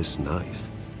back with this knife,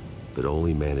 but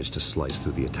only managed to slice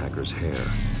through the attacker's hair.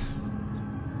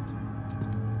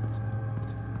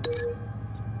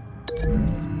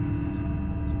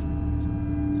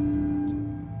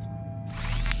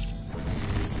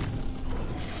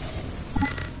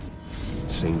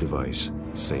 Same device,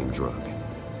 same drug.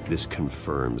 This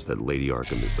confirms that Lady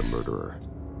Arkham is the murderer.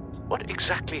 What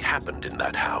exactly happened in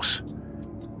that house?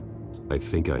 I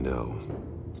think I know.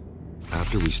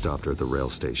 After we stopped her at the rail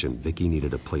station, Vicky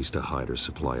needed a place to hide her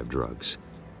supply of drugs.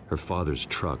 Her father's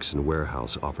trucks and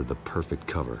warehouse offered the perfect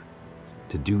cover.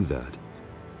 To do that,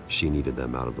 she needed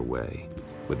them out of the way,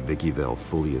 with Vicky Vale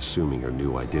fully assuming her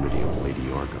new identity of Lady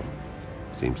Arkham.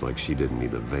 Seems like she didn't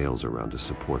need the Vales around to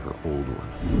support her old one.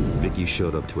 Vicky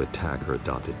showed up to attack her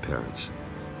adopted parents,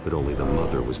 but only the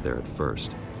mother was there at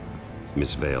first.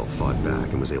 Miss Vale fought back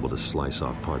and was able to slice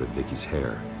off part of Vicky's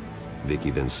hair. Vicky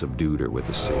then subdued her with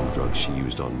the same drug she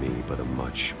used on me, but a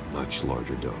much, much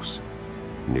larger dose.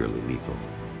 Nearly lethal.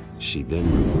 She then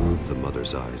removed the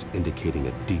mother's eyes, indicating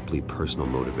a deeply personal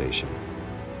motivation.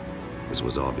 This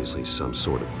was obviously some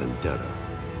sort of vendetta.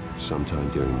 Sometime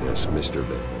during this, Mr.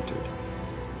 Vale entered.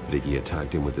 Vicky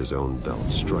attacked him with his own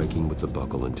belt, striking with the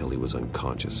buckle until he was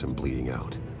unconscious and bleeding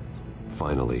out.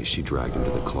 Finally, she dragged him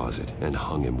to the closet and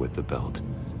hung him with the belt.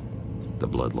 The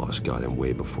blood loss got him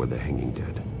way before the hanging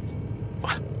did.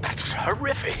 That's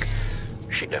horrific.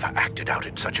 She never acted out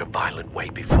in such a violent way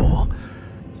before.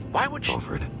 Why would she...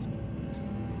 Alfred,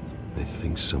 I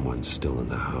think someone's still in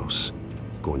the house.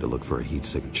 Going to look for a heat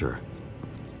signature.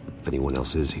 If anyone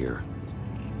else is here,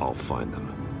 I'll find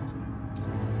them.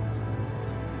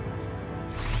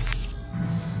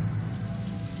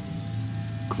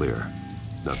 Clear.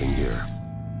 Nothing here.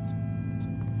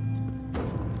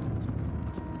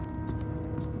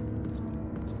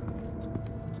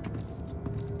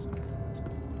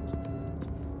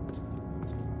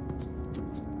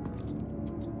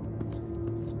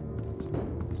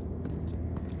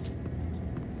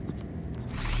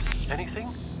 Anything?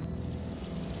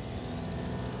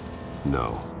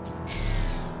 No.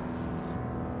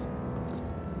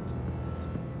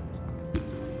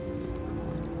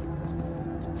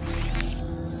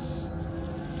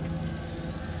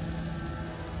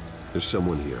 There's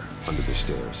someone here, under the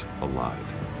stairs, alive.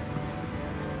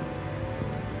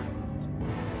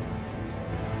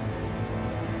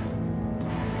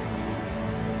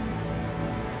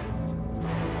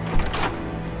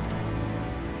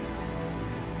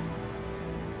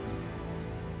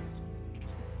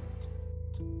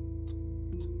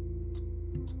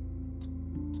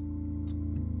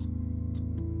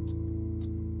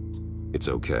 It's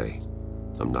okay.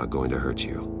 I'm not going to hurt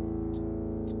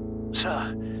you.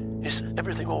 Sir, is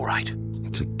everything all right?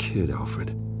 It's a kid, Alfred.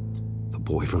 The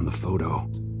boy from the photo.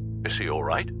 Is he all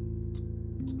right?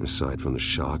 Aside from the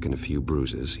shock and a few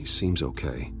bruises, he seems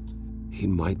okay. He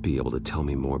might be able to tell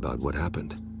me more about what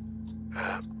happened.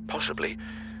 Possibly.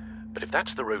 But if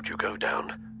that's the road you go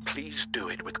down, please do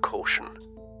it with caution.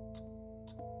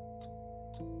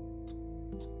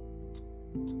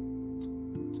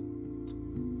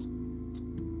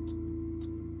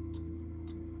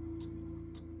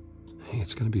 Hey,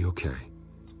 it's gonna be okay.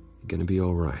 You're gonna be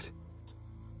all right.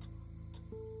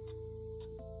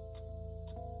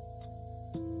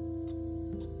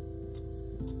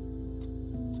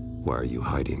 Why are you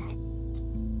hiding?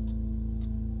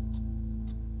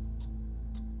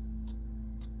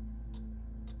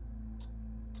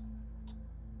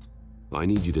 I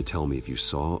need you to tell me if you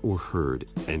saw or heard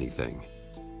anything.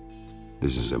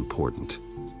 This is important.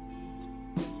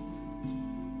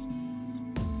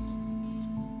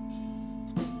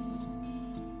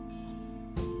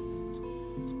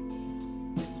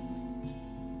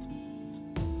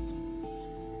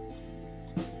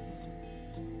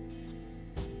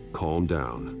 Calm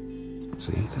down.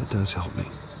 See, that does help me.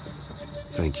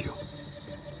 Thank you.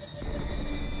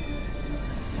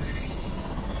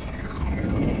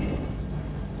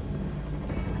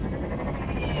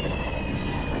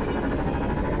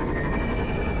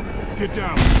 Get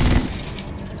down.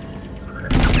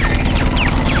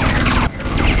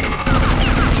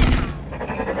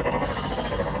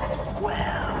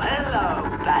 Well, hello,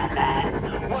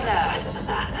 Batman. What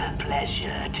a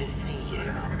pleasure to see you.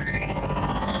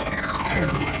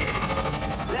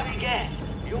 Let me guess.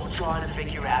 You're trying to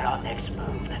figure out our next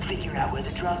move. Figure out where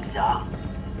the drugs are.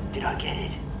 Did I get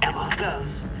it? Am I close?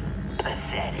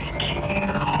 Pathetic.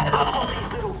 I've got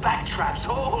these little bat traps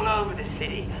all over the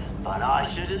city. But I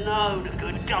should have known a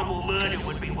good double murder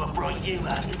would be what brought you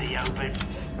out to the open.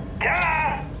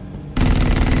 Ah!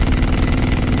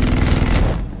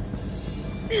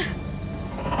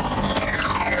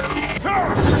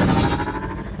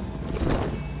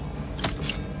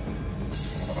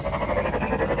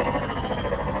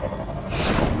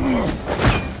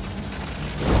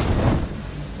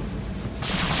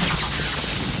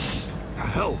 The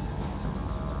hell?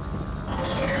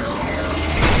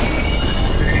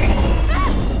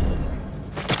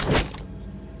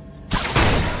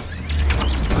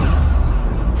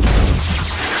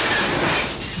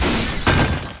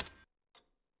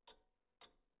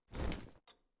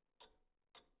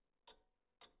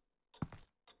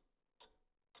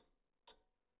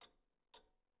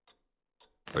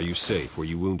 Are you safe? Were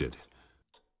you wounded?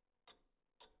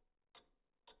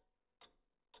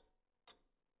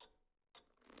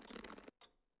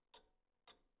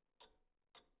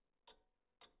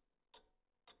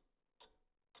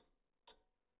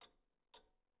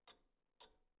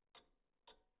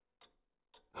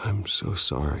 I'm so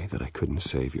sorry that I couldn't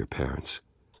save your parents.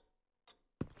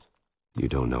 You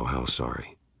don't know how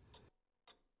sorry.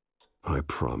 I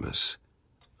promise,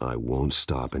 I won't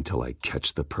stop until I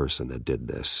catch the person that did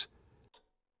this.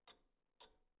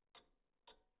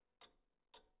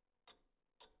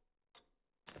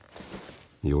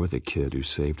 You're the kid who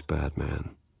saved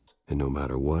Batman, and no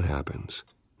matter what happens,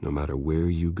 no matter where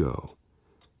you go,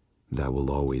 that will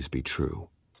always be true,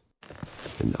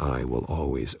 and I will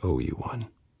always owe you one.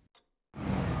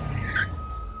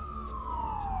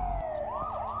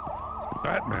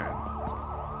 Batman.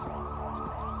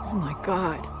 Oh my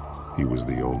God. He was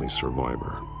the only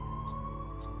survivor.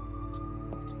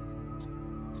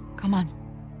 Come on,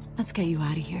 let's get you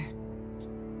out of here.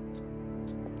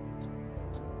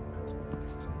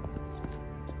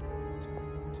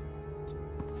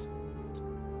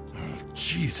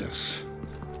 Jesus.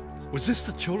 Was this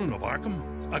the children of Arkham?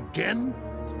 Again?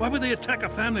 Why would they attack a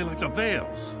family like the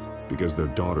Vales? Because their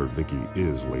daughter, Vicky,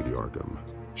 is Lady Arkham.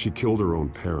 She killed her own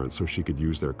parents so she could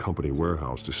use their company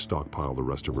warehouse to stockpile the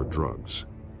rest of her drugs.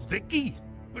 Vicky?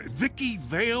 Vicky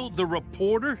Vale, the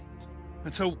reporter?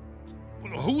 And so,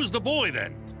 who was the boy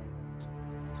then?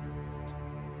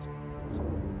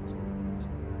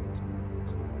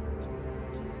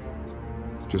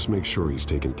 Just make sure he's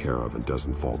taken care of and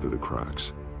doesn't fall through the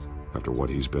cracks. After what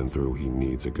he's been through, he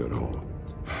needs a good home.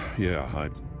 Yeah, I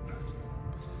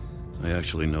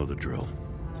actually know the drill.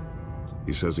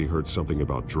 He says he heard something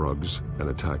about drugs and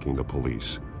attacking the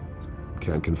police.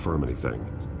 Can't confirm anything,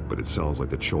 but it sounds like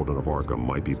the children of Arkham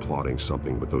might be plotting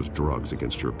something with those drugs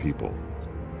against your people.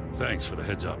 Thanks for the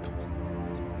heads up.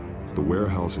 The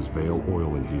warehouse is Vale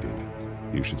Oil and Heating.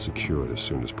 You should secure it as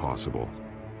soon as possible.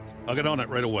 I'll get on it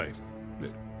right away.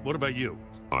 What about you?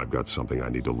 I've got something I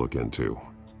need to look into.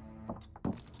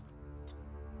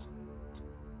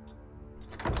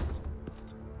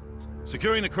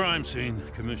 Securing the crime scene,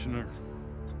 Commissioner.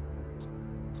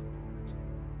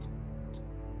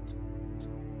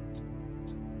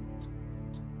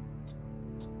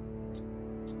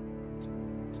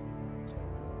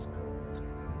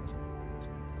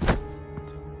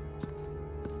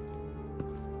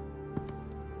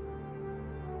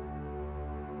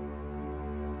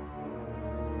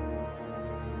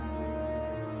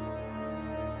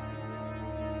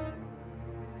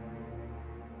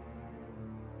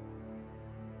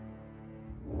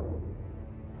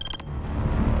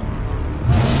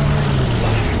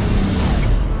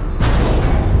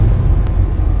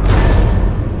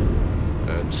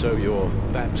 So your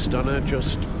bat stunner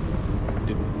just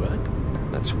didn't work?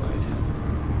 That's right.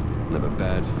 I have a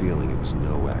bad feeling it was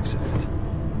no accident.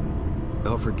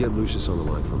 Alfred, get Lucius on the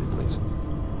line for me, please.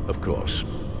 Of course.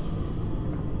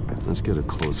 Let's get a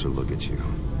closer look at you.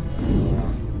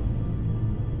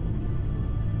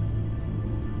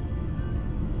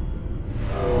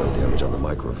 No damage on the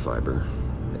microfiber.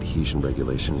 Adhesion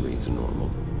regulation reads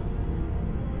normal.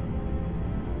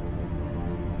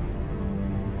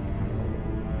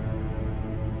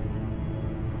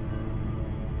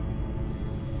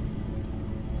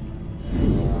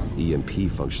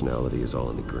 EMP functionality is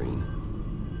all in the green.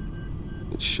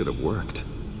 It should have worked.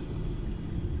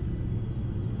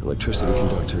 Electricity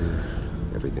conductor,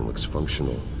 everything looks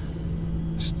functional.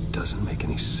 This doesn't make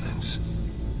any sense.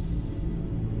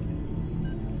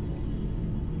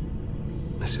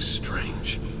 This is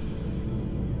strange.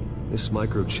 This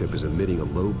microchip is emitting a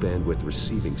low bandwidth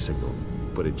receiving signal,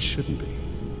 but it shouldn't be.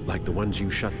 Like the ones you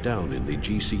shut down in the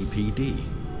GCPD?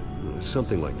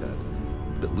 Something like that.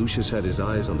 But Lucius had his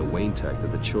eyes on the Wayne tech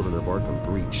that the children of Arkham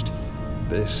breached.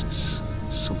 This is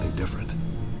something different.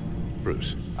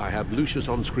 Bruce, I have Lucius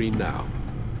on screen now.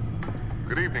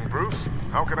 Good evening, Bruce.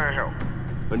 How can I help?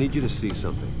 I need you to see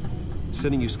something.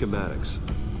 Sending you schematics.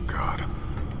 God,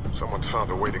 someone's found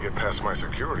a way to get past my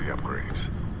security upgrades.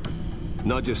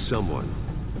 Not just someone.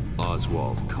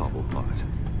 Oswald Cobblepot.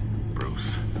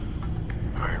 Bruce,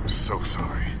 I am so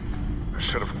sorry. I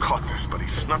should have caught this, but he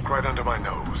snuck right under my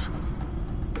nose.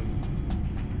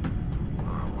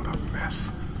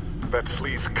 That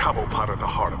sleaze Cobblepot at the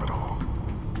heart of it all.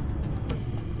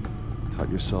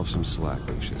 Cut yourself some slack,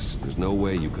 Lucius. There's no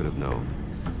way you could have known.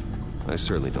 I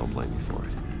certainly don't blame you for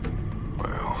it.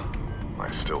 Well, I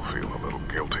still feel a little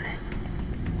guilty.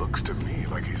 Looks to me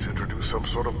like he's introduced some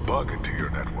sort of bug into your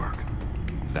network.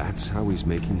 That's how he's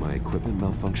making my equipment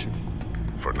malfunction?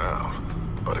 For now.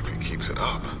 But if he keeps it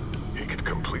up, he could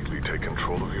completely take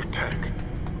control of your tech.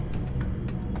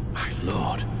 My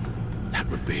lord, that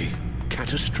would be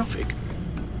catastrophic.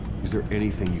 Is there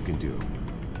anything you can do?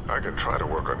 I can try to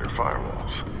work on your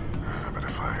firewalls. But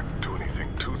if I do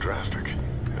anything too drastic,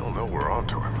 he'll know we're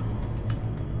onto him.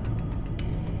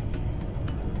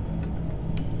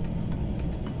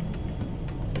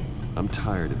 I'm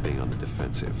tired of being on the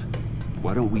defensive.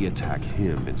 Why don't we attack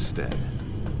him instead?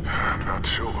 I'm not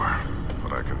sure,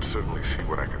 but I can certainly see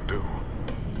what I can do.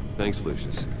 Thanks,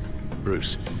 Lucius.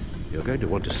 Bruce, you're going to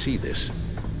want to see this.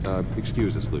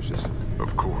 Excuse us, Lucius.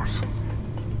 Of course.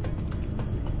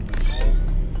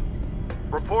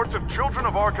 Reports of Children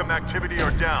of Arkham activity are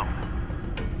down.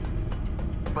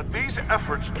 But these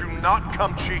efforts do not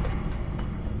come cheap.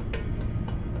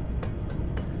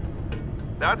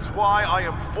 That's why I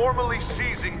am formally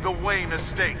seizing the Wayne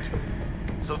estate,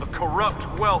 so the corrupt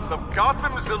wealth of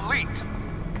Gotham's elite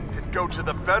can go to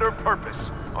the better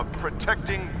purpose of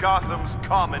protecting Gotham's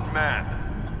common man.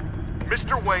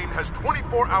 Mr. Wayne has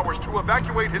 24 hours to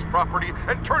evacuate his property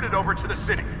and turn it over to the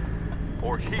city,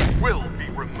 or he will be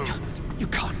removed. You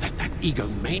can't let that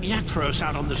egomaniac throw us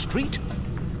out on the street.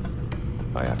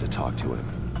 I have to talk to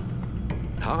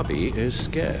him. Harvey is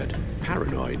scared,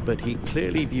 paranoid, but he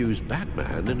clearly views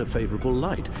Batman in a favorable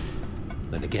light.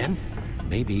 Then again,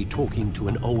 maybe talking to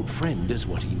an old friend is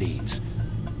what he needs.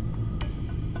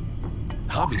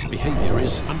 Harvey's behavior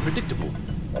is unpredictable,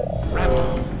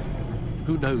 random.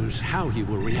 Who knows how he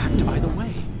will react either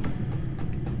way?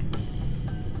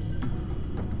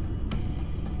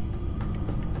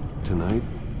 Tonight,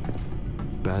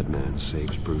 Batman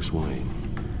saves Bruce Wayne.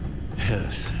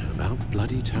 Yes, about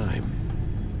bloody time.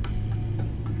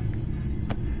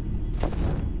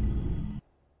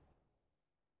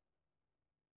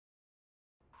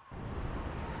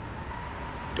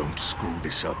 Don't screw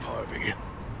this up, Harvey.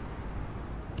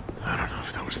 I don't know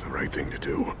if that was the right thing to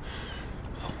do.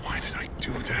 Why did I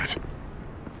do that?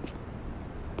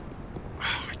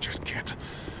 I just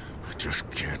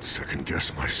can't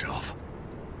second-guess myself.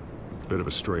 Bit of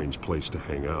a strange place to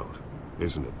hang out,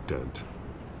 isn't it, Dent?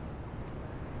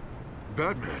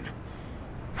 Batman,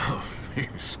 Oh, you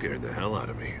scared the hell out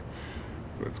of me.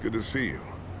 It's good to see you.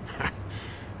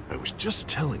 I was just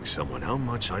telling someone how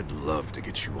much I'd love to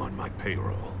get you on my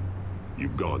payroll.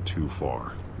 You've gone too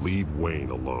far. Leave Wayne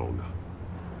alone.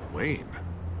 Wayne?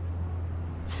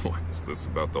 What, is this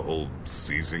about the whole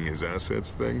seizing his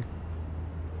assets thing?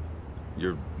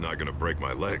 You're not gonna break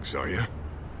my legs, are you?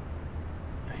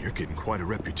 You're getting quite a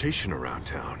reputation around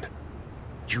town.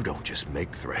 You don't just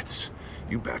make threats,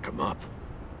 you back them up.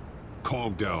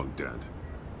 Calm down, Dent.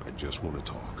 I just want to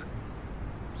talk.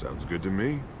 Sounds good to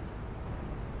me.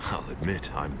 I'll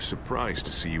admit, I'm surprised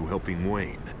to see you helping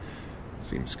Wayne.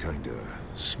 Seems kinda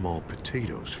small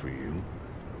potatoes for you.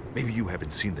 Maybe you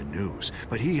haven't seen the news,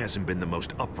 but he hasn't been the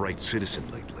most upright citizen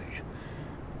lately.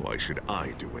 Why should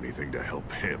I do anything to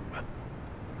help him?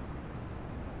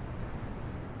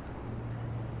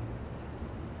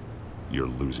 You're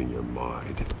losing your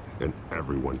mind, and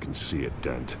everyone can see it,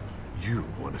 Dent. You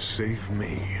want to save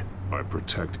me? I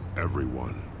protect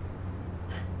everyone.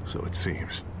 So it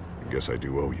seems. I guess I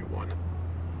do owe you one.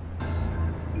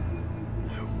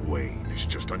 Wayne is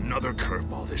just another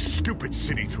curveball this stupid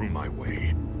city threw my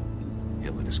way.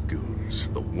 Hill and his goons,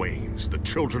 the Waynes, the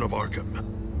children of Arkham.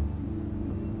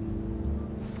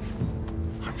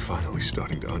 I'm finally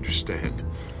starting to understand.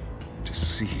 To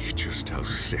see just how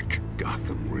sick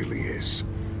Gotham really is.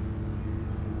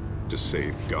 To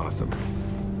save Gotham,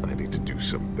 I need to do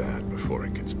some bad before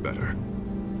it gets better.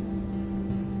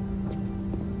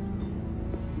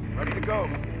 Ready to go.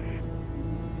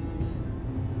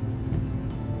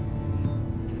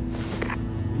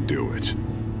 Do it.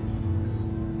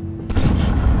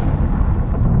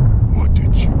 What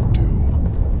did you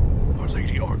do? Our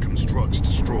Lady Arkham's drugs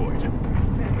destroyed.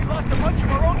 Man, we lost a bunch of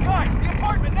our own guys. The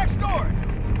apartment next door.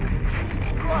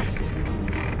 Jesus Christ. Oh,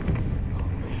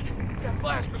 man. That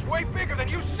blast was way bigger than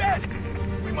you said.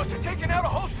 We must have taken out a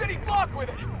whole city block with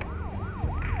it.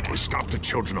 We stopped the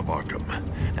children of Arkham.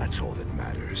 That's all that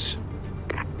matters.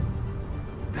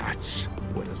 That's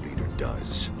what a leader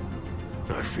does.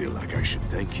 I feel like I should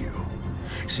thank you,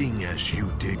 seeing as you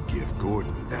did give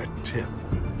Gordon that tip.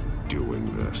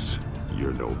 Doing this,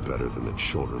 you're no better than the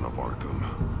children of Arkham.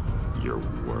 You're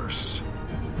worse.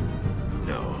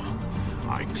 No,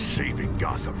 I'm saving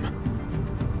Gotham.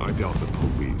 I doubt the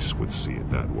police would see it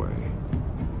that way.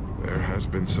 There has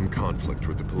been some conflict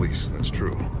with the police, that's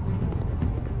true.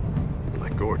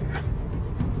 Like Gordon.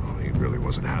 Oh, he really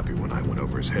wasn't happy when I went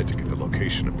over his head to get the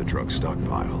location of the drug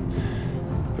stockpile.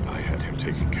 But I had him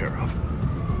taken care of.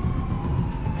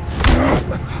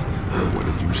 What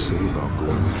did you say about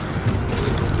Gordon?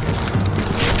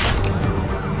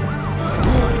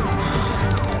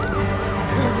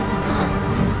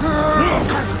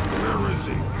 Where is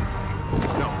he?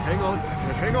 No, hang on,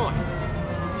 Batman, hang on.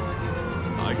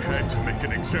 I had to make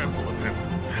an example of him.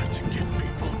 To get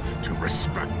people to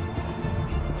respect.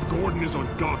 Gordon is on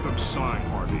Gotham's side,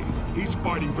 Harvey. He's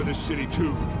fighting for this city,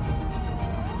 too.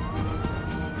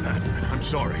 Batman, I'm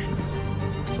sorry.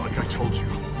 It's like I told you.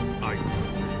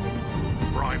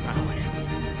 Crime Alley.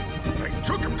 They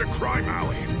took him to Crime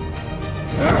Alley.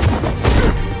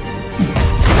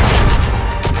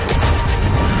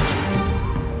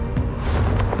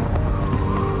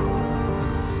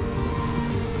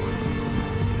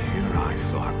 Here I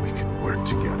thought we could work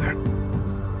together.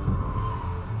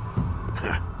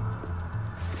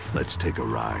 Let's take a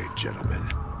ride, gentlemen.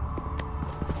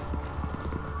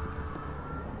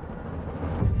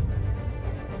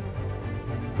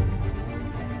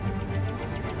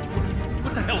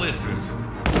 What the hell is this?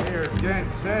 Mayor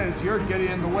Dent says you're getting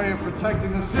in the way of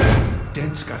protecting the city.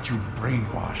 Dent's got you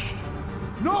brainwashed.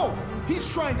 No! He's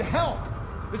trying to help!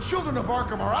 The children of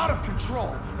Arkham are out of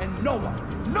control, and no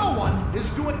one is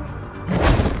doing...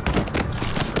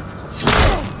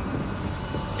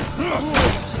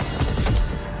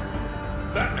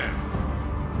 Batman!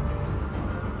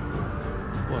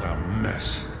 What a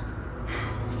mess.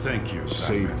 Thank you,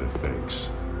 Save Batman. the thanks,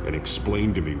 and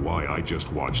explain to me why I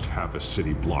just watched half a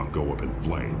city block go up in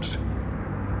flames.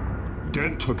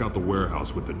 Dent took out the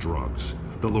warehouse with the drugs,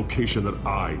 the location that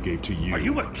I gave to you. Are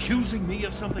you accusing me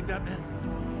of something, Batman?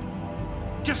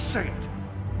 Just say it.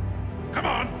 Come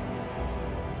on!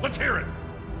 Let's hear it!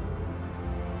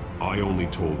 I only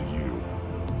told you.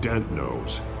 Dent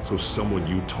knows, so someone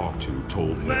you talked to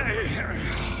told him.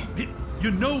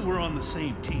 You know we're on the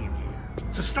same team here.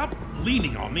 So stop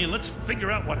leaning on me and let's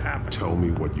figure out what happened. Tell me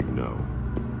what you know.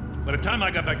 By the time I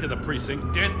got back to the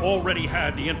precinct, Dent already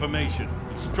had the information.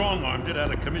 He strong-armed it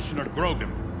out of Commissioner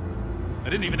Grogan. I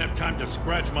didn't even have time to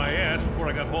scratch my ass before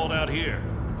I got hauled out here.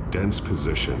 Dent's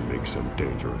position makes him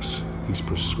dangerous. He's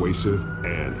persuasive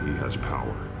and he has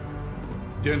power.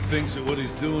 Dent thinks that what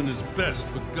he's doing is best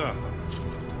for Gotham.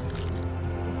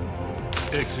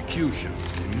 Execution,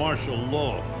 martial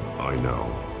law. I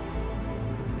know.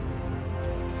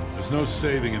 There's no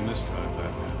saving him this time,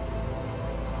 Batman.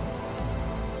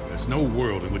 There's no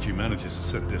world in which he manages to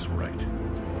set this right.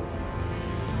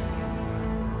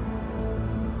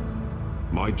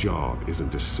 My job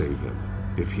isn't to save him.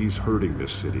 If he's hurting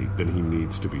this city, then he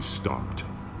needs to be stopped.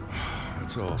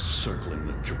 It's all circling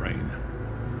the drain.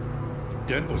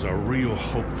 Dent was a real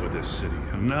hope for this city,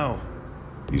 and now...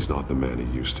 He's not the man he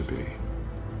used to be.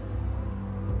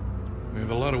 We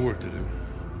have a lot of work to do.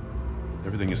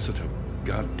 Everything is such a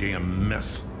goddamn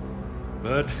mess.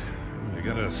 But we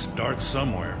gotta start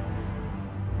somewhere.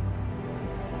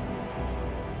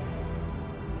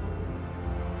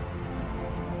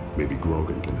 Maybe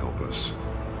Grogan can help us.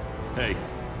 Hey,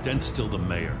 Dent's still the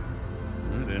mayor.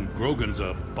 And Grogan's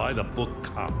a by-the-book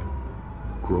cop.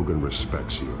 Grogan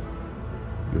respects you.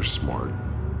 You're smart.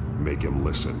 Make him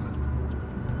listen.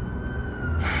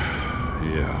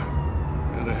 Yeah.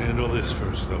 Gotta handle this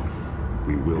first, though.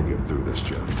 We will get through this,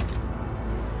 Jeff.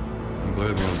 I'm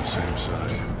glad we're on the same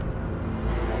side.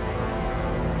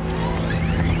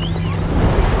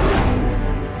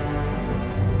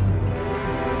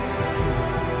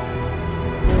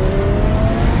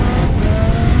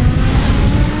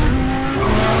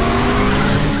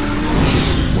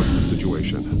 What's the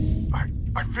situation?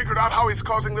 I figured out how he's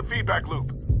causing the feedback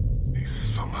loop. He's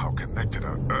somehow connected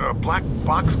a black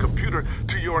box computer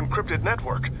to your encrypted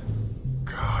network.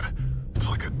 God, it's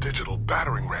like a digital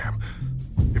battering ram.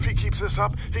 If he keeps this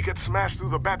up, he could smash through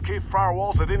the Batcave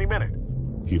firewalls at any minute.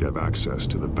 He'd have access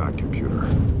to the Bat computer.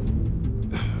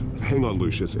 Hang on,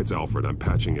 Lucius. It's Alfred. I'm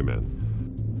patching him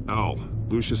in. Al,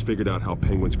 Lucius figured out how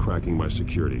Penguin's cracking my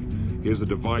security. He has a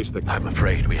device that... I'm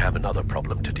afraid we have another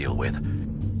problem to deal with.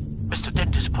 Mr.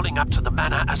 Dent is pulling up to the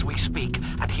manor as we speak,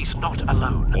 and he's not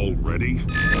alone. Already?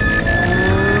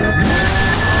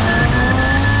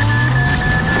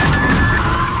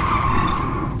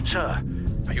 Sir,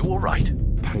 are you all right?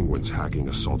 Penguin's hacking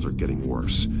assaults are getting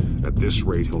worse. At this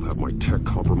rate, he'll have my tech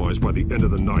compromised by the end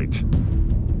of the night.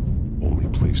 Only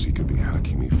place he could be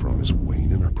hacking me from is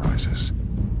Wayne Enterprises.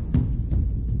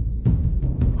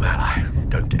 Well, I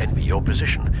don't envy your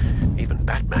position. Even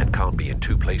Batman can't be in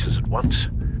two places at once.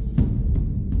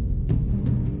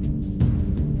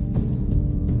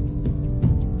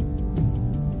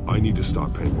 I need to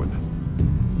stop Penguin.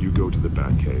 You go to the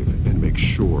Batcave and make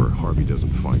sure Harvey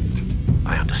doesn't fight it.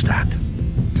 I understand.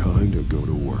 Time to go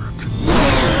to work.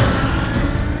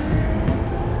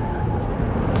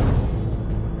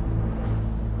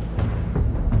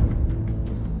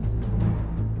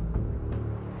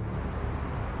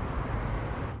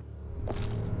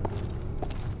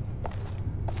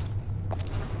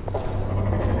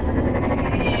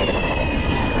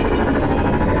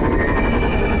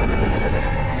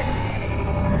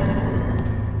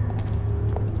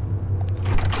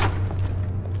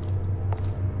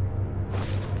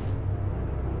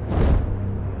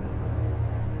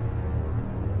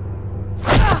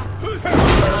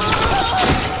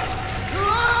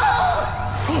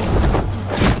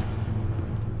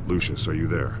 Lucius, are you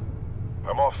there?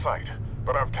 I'm off-site,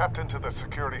 but I've tapped into the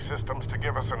security systems to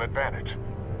give us an advantage.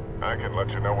 I can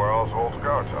let you know where Oswald's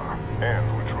guards are,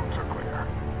 and which rooms are clear.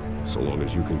 So long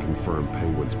as you can confirm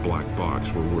Penguin's black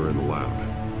box when we're in the lab.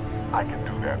 I can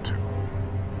do that too.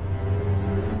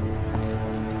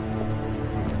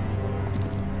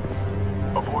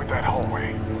 Avoid that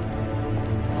hallway.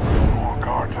 More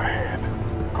guards ahead.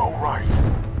 Go right.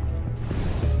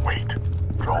 Wait.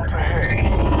 Drones ahead.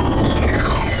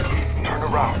 Turn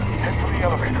around. Head for the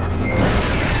elevator.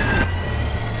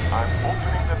 I'm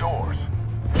opening the doors.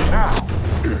 Now.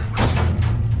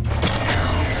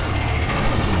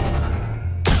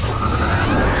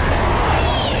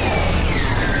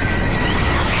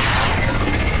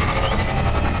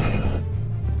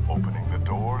 Opening the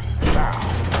doors now.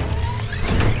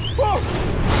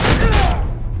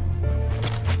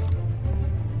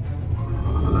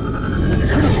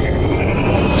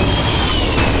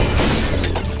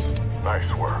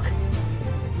 Nice work.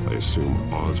 I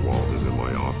assume Oswald is in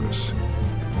my office.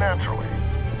 Naturally.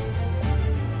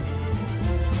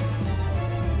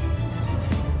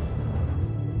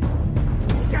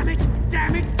 Damn it!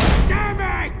 Damn it! Damn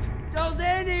it! Does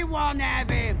anyone have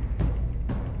him?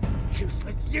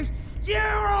 Useless,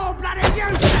 you're all bloody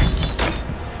useless!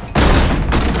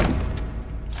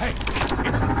 Hey,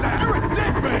 it's the bat. You're a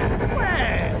dead man!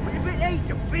 Well, if it ain't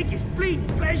the biggest bleeding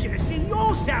pleasure to see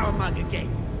your sour mug again.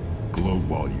 Gloat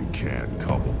while you can,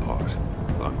 Cobblepot.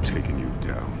 I'm taking you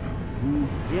down.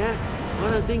 Yeah?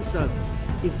 I don't think so.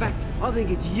 In fact, I think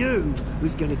it's you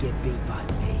who's gonna get beat by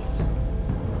me.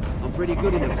 I'm pretty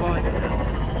good in a fight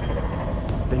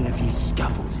now. Been in a few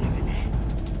scuffles here and there.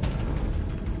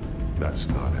 That's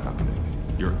not happening.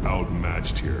 You're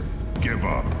outmatched here. Give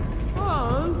up.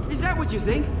 Oh, is that what you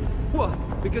think? What,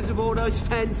 because of all those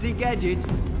fancy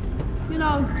gadgets? You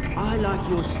know, I like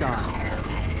your style,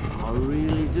 I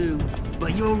really do.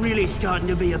 But you're really starting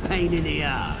to be a pain in the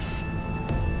ass.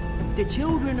 The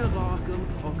children of Arkham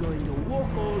are going to walk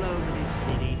all over this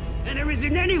city, and there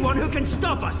isn't anyone who can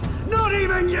stop us, not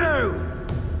even you!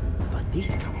 But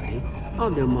this company,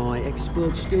 under my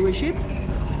expert stewardship,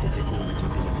 with the technology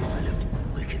being developed,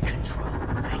 we can control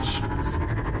nations.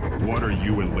 What are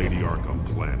you and Lady Arkham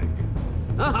planning?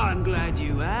 Oh, I'm glad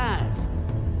you asked.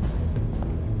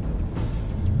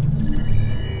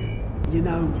 You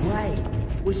know,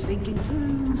 Wade was thinking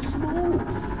too small.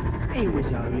 He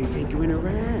was only tinkering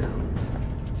around.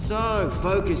 So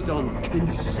focused on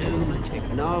consumer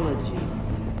technology.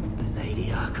 But Lady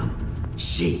Arkham,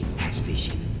 she has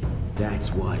vision.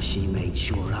 That's why she made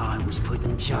sure I was put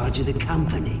in charge of the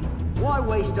company. Why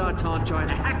waste our time trying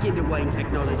to hack into Wayne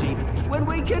technology when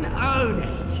we can own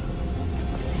it?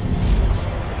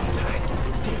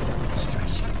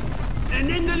 And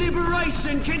then the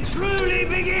liberation can truly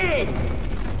begin!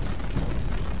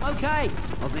 Okay,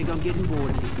 I think I'm getting bored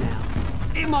of this now.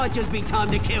 It might just be time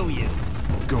to kill you.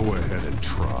 Go ahead and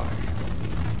try.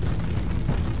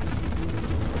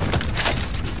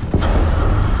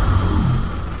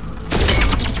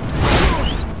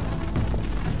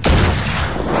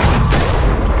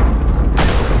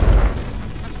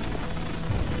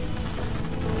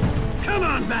 Come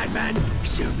on, Batman!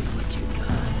 Show me what you got.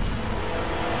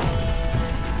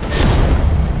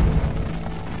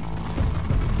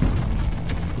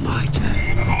 My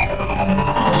turn.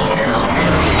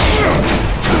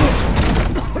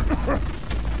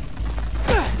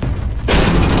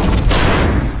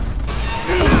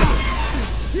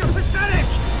 You're pathetic!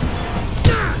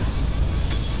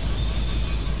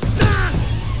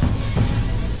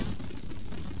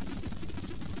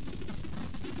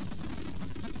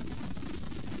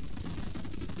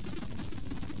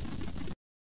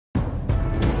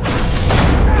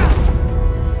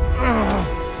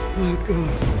 My God.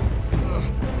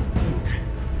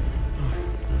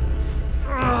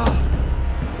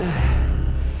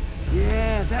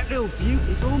 Yeah, that little beaut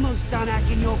is almost done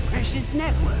hacking your precious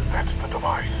network. That's the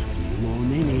device. A few more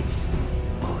minutes,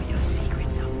 all your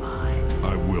secrets are mine.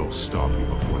 I will stop you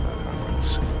before that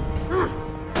happens.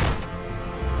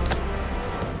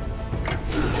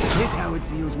 Here's how it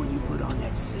feels when you put on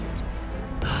that suit.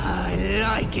 I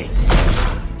like it.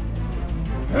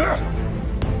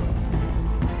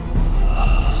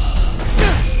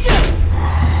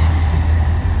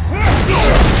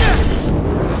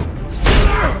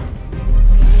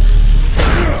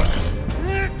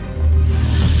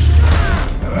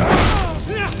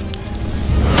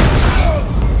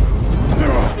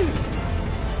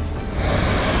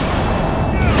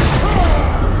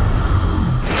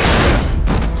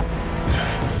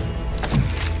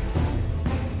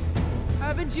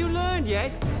 Haven't you learned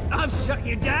yet? I've shut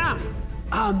you down.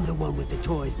 I'm the one with the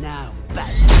toys now,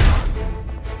 Batman.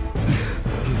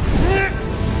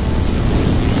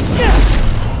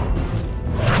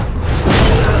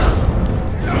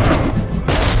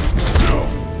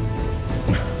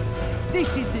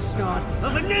 This is the start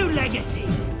of a new legacy.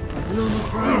 And I'm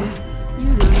afraid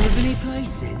you don't have any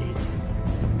place in it.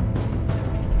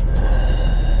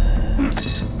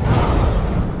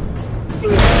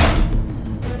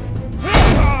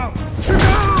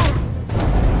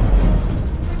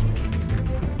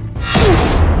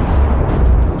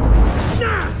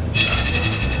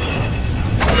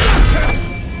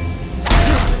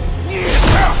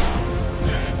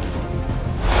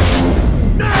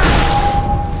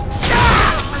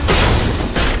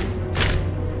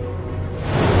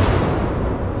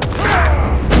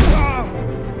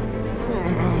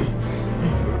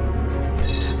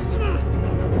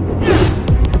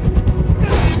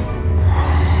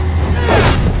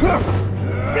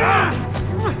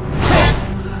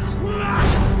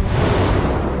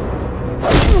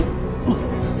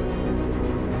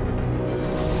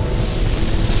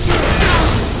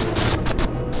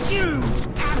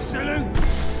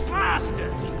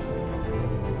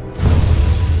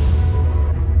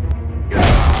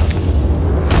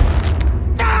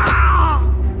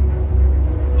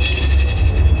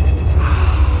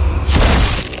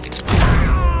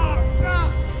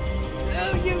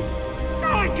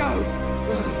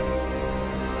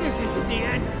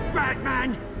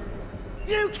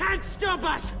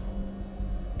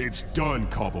 It's done,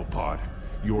 Cobblepot.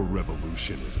 Your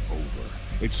revolution is over.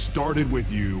 It started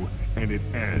with you, and it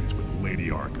ends with Lady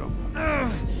Arkham.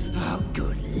 Oh,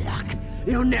 good luck.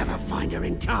 You'll never find her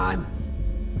in time.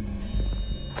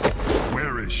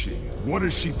 Where is she? What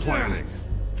is she planning?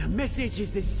 The message is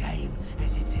the same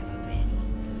as it's ever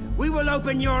been. We will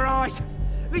open your eyes.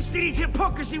 This city's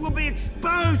hypocrisy will be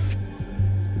exposed.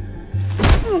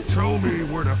 Tell me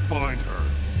where to find her.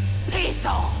 Piss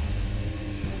off!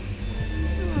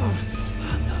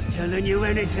 I'm not telling you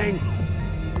anything.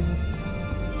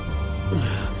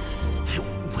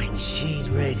 When she's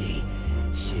ready,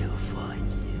 she'll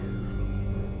find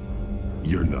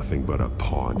you. You're nothing but a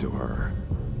pawn to her.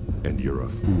 And you're a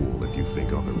fool if you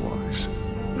think otherwise.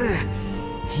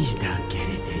 You don't get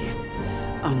it, do you?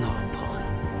 I'm not a pawn.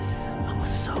 I'm a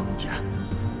soldier.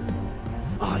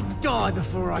 I die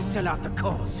before I sell out the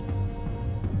cause.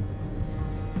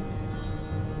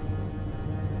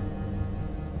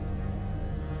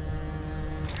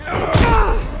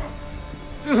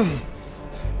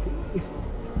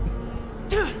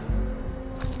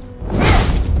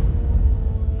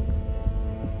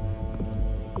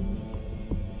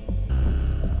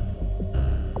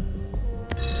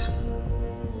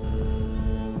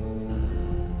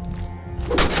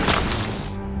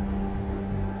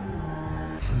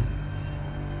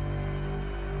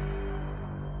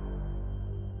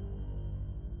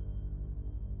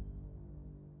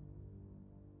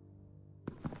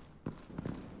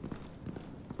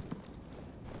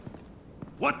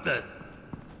 What the?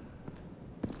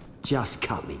 Just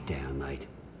cut me down, mate.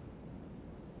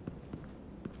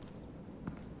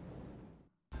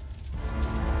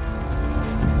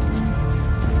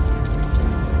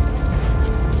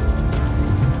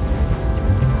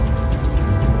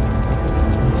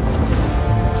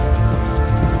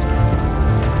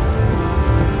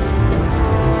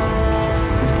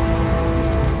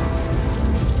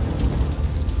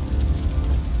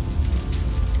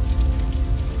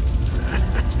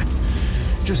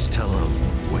 Just tell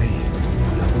him, Wayne,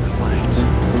 never fight.